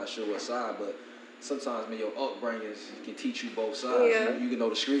Jacksonville. I'm not sure what side, but sometimes, man, your upbringing can teach you both sides. Yeah. You can know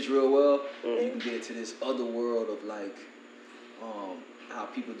the streets real well, and you can get into this other world of like how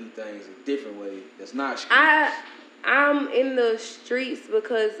people do things a different way. That's not street. I'm in the streets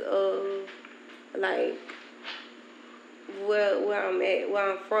because of like where I'm at,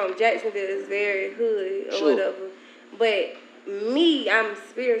 where I'm from. Jacksonville is very hood or whatever. But me, I'm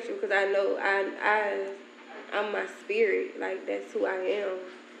spiritual because I know I'm my spirit. Like, that's who I am.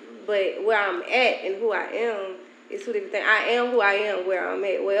 But where I'm at and who I am is two different things. I am who I am where I'm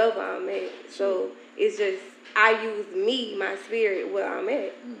at, wherever I'm at. So it's just, I use me, my spirit, where I'm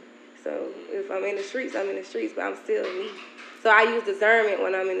at. So if I'm in the streets, I'm in the streets, but I'm still me. So I use discernment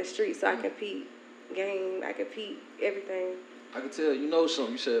when I'm in the streets so I can peep game, I can peep everything. I can tell you know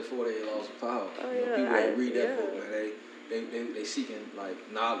something. You said 48 Laws of Power. Oh, you know, people that read that book, man, they seeking like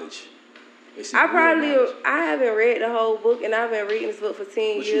knowledge. I haven't read the whole book, and I've been reading this book for 10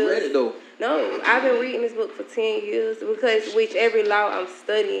 years. But you read it though. No, I've been reading this book for 10 years because with every law I'm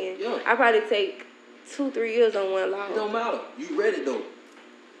studying, I probably take 2-3 years on one law. It don't matter. You read it though.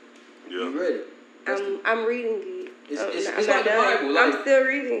 Yeah. You read it. I'm reading it. It's like the Bible. Like, I'm still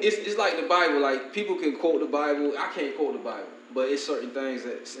reading. It's like the Bible. Like, people can quote the Bible. I can't quote the Bible, but it's certain things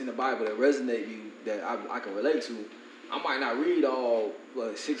that's in the Bible that resonate me that I can relate to. I might not read all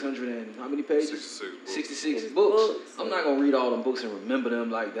 600 and how many pages? 66 books. I'm not gonna read all them books and remember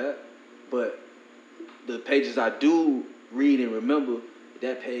them like that. But the pages I do read and remember,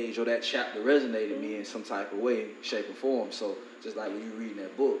 that page or that chapter resonated me in some type of way, shape, or form. So just like when you reading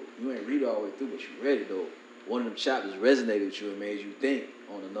that book, you ain't read it all the way through, but you read it though. One of them chapters resonated with you and made you think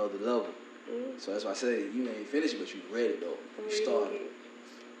on another level. So that's why I say you ain't finished, but you read it though. You started.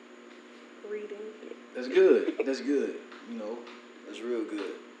 Reading it. That's good. That's good. You know, that's real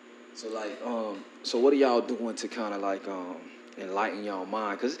good. So like, so what are y'all doing to kind of like enlighten y'all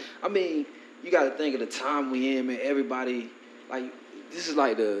mind? Cause I mean, you got to think of the time we in, man. Everybody, like, this is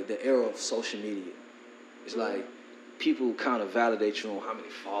like the era of social media. It's like people kind of validate you on how many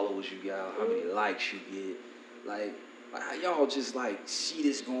followers you got, how many likes you get. Like how y'all just like see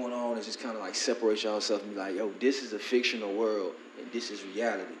this going on and just kind of like separate yourself and be like, yo, this is a fictional world and this is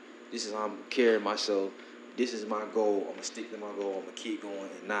reality. This is how I'm carrying myself. This is my goal. I'm gonna stick to my goal. I'm gonna keep going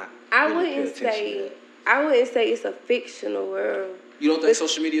and not. I wouldn't say it's a fictional world. You don't think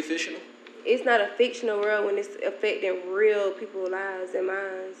social media fictional? It's not a fictional world when it's affecting real people's lives and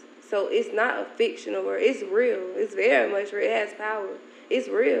minds. So it's not a fictional world. It's real. It's very much real. It has power. It's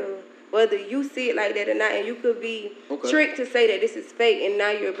real. Whether you see it like that or not, and you could be tricked to say that this is fake, and now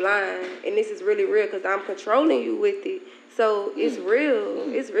you're blind, and this is really real because I'm controlling you with it. So it's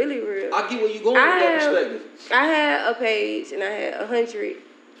real. It's really real. I get where you're going with that perspective. I had a page, and I had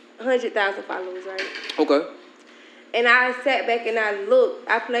 100,000 followers, right? Okay. And I sat back and I looked.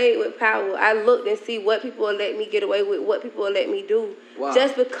 I played with power. I looked and see what people will let me get away with, what people will let me do,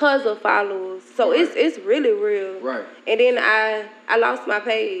 just because of followers. So it's really real. Right. And then I lost my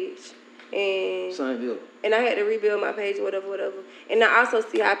page, and same deal. And I had to rebuild my page, whatever. And I also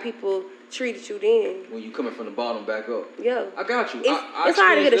see how people treated you then. When you coming from the bottom back up. Yeah. I got you. It's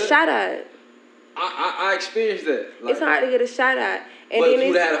hard to get a shot at. I experienced that. Like, it's hard to get a shot at. And but then if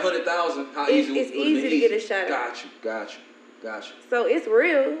you had 100,000, how easy it's easy to get a shot at. Got you. So it's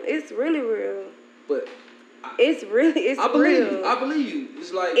real. It's really real. But it's real. I believe you.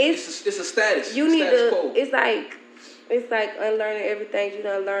 It's like it's a status. You need to. It's like unlearning everything you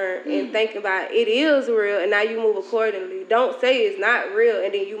done learned and thinking about it is real, and now you move accordingly. Don't say it's not real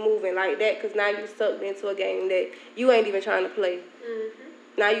and then you moving like that, because now you sucked into a game that you ain't even trying to play.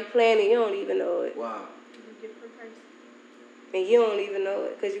 Now you playing and you don't even know it. Wow. And you don't even know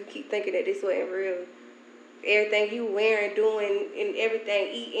it because you keep thinking that this wasn't real. Everything you wearing, doing, and everything,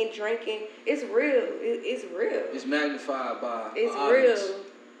 eating, drinking, it's real. It's real. It's magnified by it's real.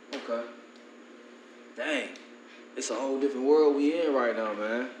 Okay. Damn. it's a whole different world we in right now,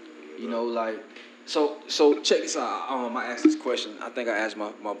 man. You know, like, so check this out. I asked this question. I think I asked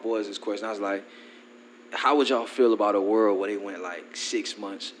my boys this question. I was like, how would y'all feel about a world where they went like 6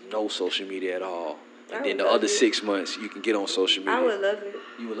 months, no social media at all? And then the other 6 months, you can get on social media. I would love it.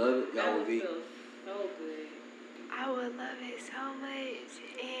 You would love it? Y'all would be? So good. I would love it so much,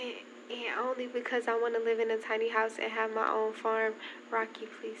 and only because I want to live in a tiny house and have my own farm. Rocky,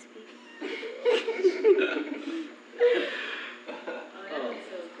 please speak. Oh, that looks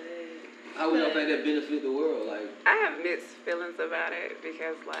so good. How would y'all think that benefit the world? Like, I have mixed feelings about it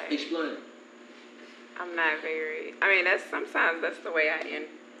because, like, explain. I'm not very. I mean, sometimes that's the way I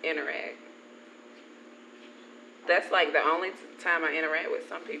interact. That's like the only time I interact with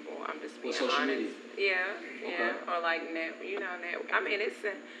some people. I'm just being social honest. media? Yeah. Okay. Or like I mean,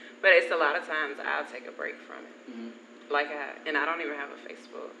 but it's a lot of times I'll take a break from it. Mm-hmm. And I don't even have a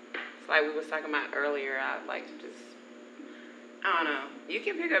Facebook. It's like we was talking about earlier. I like just, I don't know. You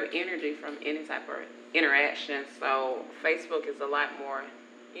can pick up energy from any type of interaction. So Facebook is a lot more,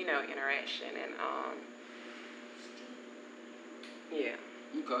 interaction and yeah.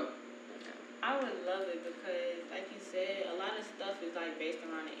 Okay. I would love it because, like you said, a lot of stuff is like based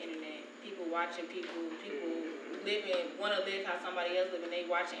around the internet. People watching people want to live how somebody else live, and they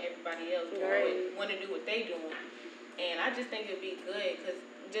watching everybody else want to do what they doing. And I just think it'd be good because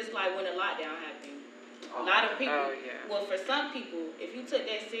just like when the lockdown happened, a lot of people. Well, for some people, if you took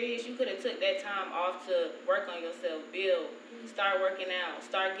that serious, you could have took that time off to work on yourself, build, start working out,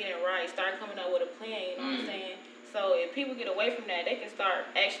 start getting right, start coming up with a plan. You know what I'm saying? So if people get away from that, they can start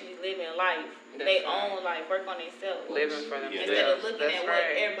actually living life, their own life, work on themselves. Living for themselves. Instead of looking at what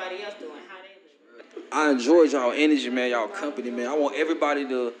everybody else doing, how they live. I enjoyed y'all energy, man, y'all company, man. I want everybody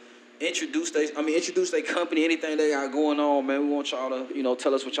to introduce their company, anything they got going on, man. We want y'all to,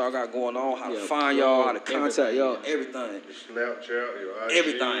 tell us what y'all got going on, how to find y'all, how to contact y'all, everything. Your Snapchat, your IG,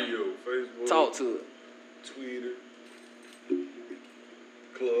 everything. Your Facebook. Talk to it. Twitter.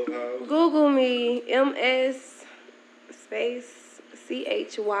 Clubhouse. Google me, MS space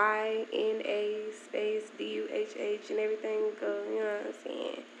CHYNA space DUHH and everything. Go, you know what I'm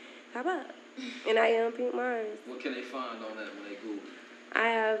saying? How about? And I am Pink Mars. What can they find on that when they Google? I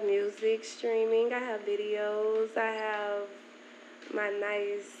have music streaming. I have videos. I have my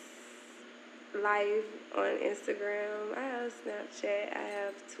nice life on Instagram. I have Snapchat. I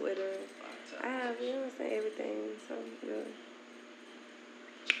have Twitter. I have, you know what I'm saying, everything. So,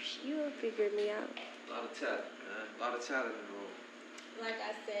 you'll figure me out. A lot of talent, man. A lot of talent in the room. Like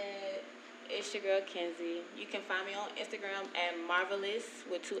I said, it's your girl Kenzie. You can find me on Instagram at marvelous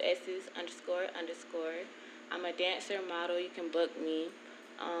with 2 S's __. I'm a dancer, model. You can book me.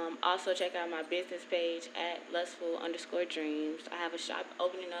 Also check out my business page at lustful_dreams. I have a shop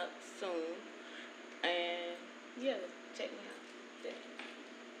opening up soon. And yeah, check me out. Yeah.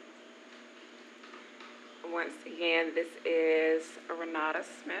 Once again, this is Renata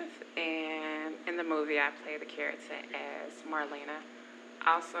Smith, and in the movie I play the character as Marlena.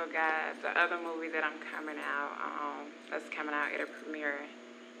 Also got the other movie that I'm coming out, that's coming out, it'll premiere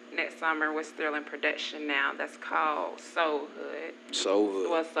next summer. We're still in production now. That's called Soulhood.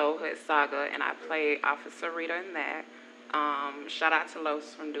 Well, Soulhood Saga, and I play Officer Rita in that. Shout out to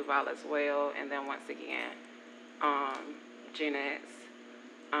Los from Duval as well, and then once again, Jeanette's,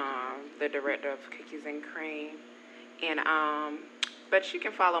 the director of Cookies and Cream, and but you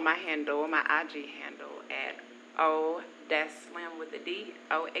can follow my handle, my IG handle at O-Slim with a D,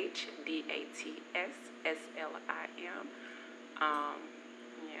 OHDATSSLIM.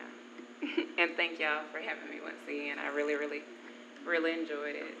 And thank y'all for having me once again. I really, really, really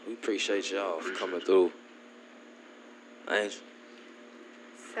enjoyed it. We appreciate y'all for coming through. Angel.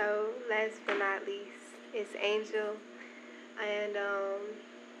 So, last but not least, it's Angel, and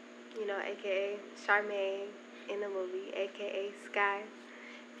aka Charmaine in the movie, aka Sky.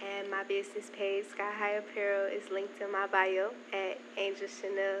 And my business page, Sky High Apparel, is linked in my bio at Angel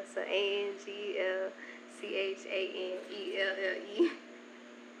Chanelle. So ANGLCHANELLE.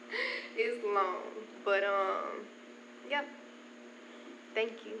 It's long, but yep.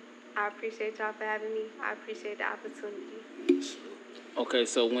 Thank you. I appreciate y'all for having me. I appreciate the opportunity. Okay,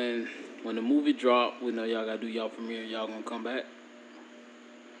 so when the movie drop, we know y'all gotta do y'all premiere. Y'all gonna come back?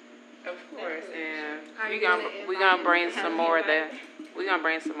 Of course, and we gonna bring some more of the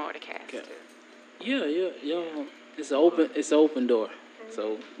cast too. Yeah, y'all. It's an open door.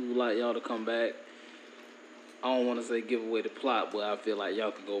 So we would like y'all to come back. I don't want to say give away the plot, but I feel like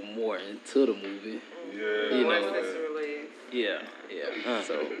y'all could go more into the movie. Yeah. Once this release. Yeah.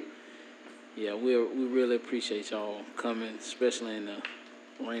 So, yeah, we really appreciate y'all coming, especially in the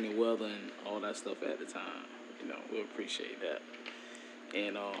rainy weather and all that stuff at the time. You know, we appreciate that.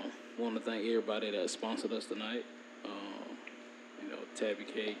 And want to thank everybody that sponsored us tonight. You know, Tabby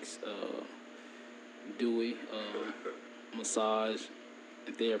Cakes, Dewey, Massage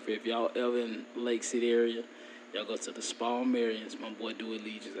and Therapy. If y'all ever in Lake City area, y'all go to the Spa Marions. My boy Dewey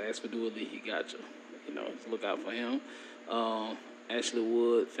Lee, just ask for Dewey Lee, he got you. You know, just look out for him. Ashley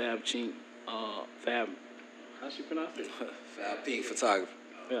Wood, Fab Chink, Fab, how's she pronounce it? Fab Pink Photography.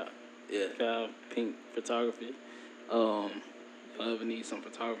 Yeah. Yeah. Fab Pink Photography. If you ever need some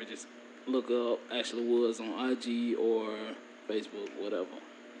photography, just look up Ashley Woods on IG or Facebook, whatever,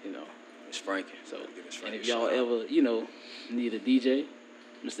 you know. Miss Frankie. So, Miss and Frankie if y'all shout out. ever, you know, need a DJ,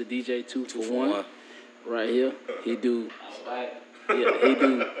 Mr. DJ 2 for 1, right here. He do, he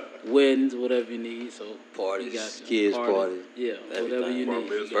do weddings, whatever you need. So Parties, he got you. kids parties, yeah, everything. whatever you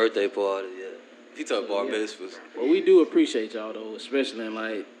need. Birthday party, yeah. If you talk bar mitzvahs. Well, we do appreciate y'all though, especially in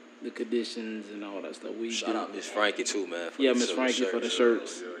like the conditions and all that stuff. We shout out Miss Frankie too, man. Yeah, Miss Frankie for the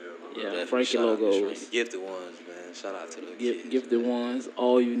shirts. Yeah, Frankie logos. Gifted ones, man. Shout out to the gifted ones.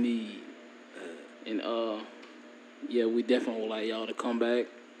 All you need. And yeah, we definitely would like y'all to come back,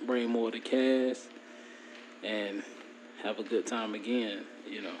 bring more of the cast, and have a good time again.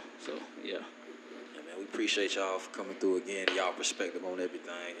 You know, so yeah. Yeah, man, we appreciate y'all for coming through again, y'all perspective on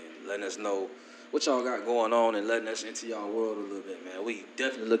everything, and letting us know what y'all got going on and letting us into y'all world a little bit, man. We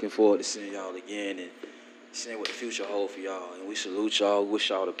definitely looking forward to seeing y'all again and seeing what the future holds for y'all. And we salute y'all, wish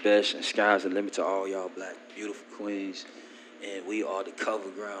y'all the best, and sky's the limit to all y'all black, beautiful queens. And we are the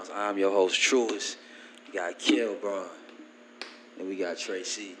Cover Grounds. I'm your host, Truist. We got Kel Braun. And we got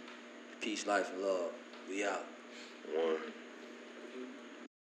Tracy. Peace, life, and love. We out. One.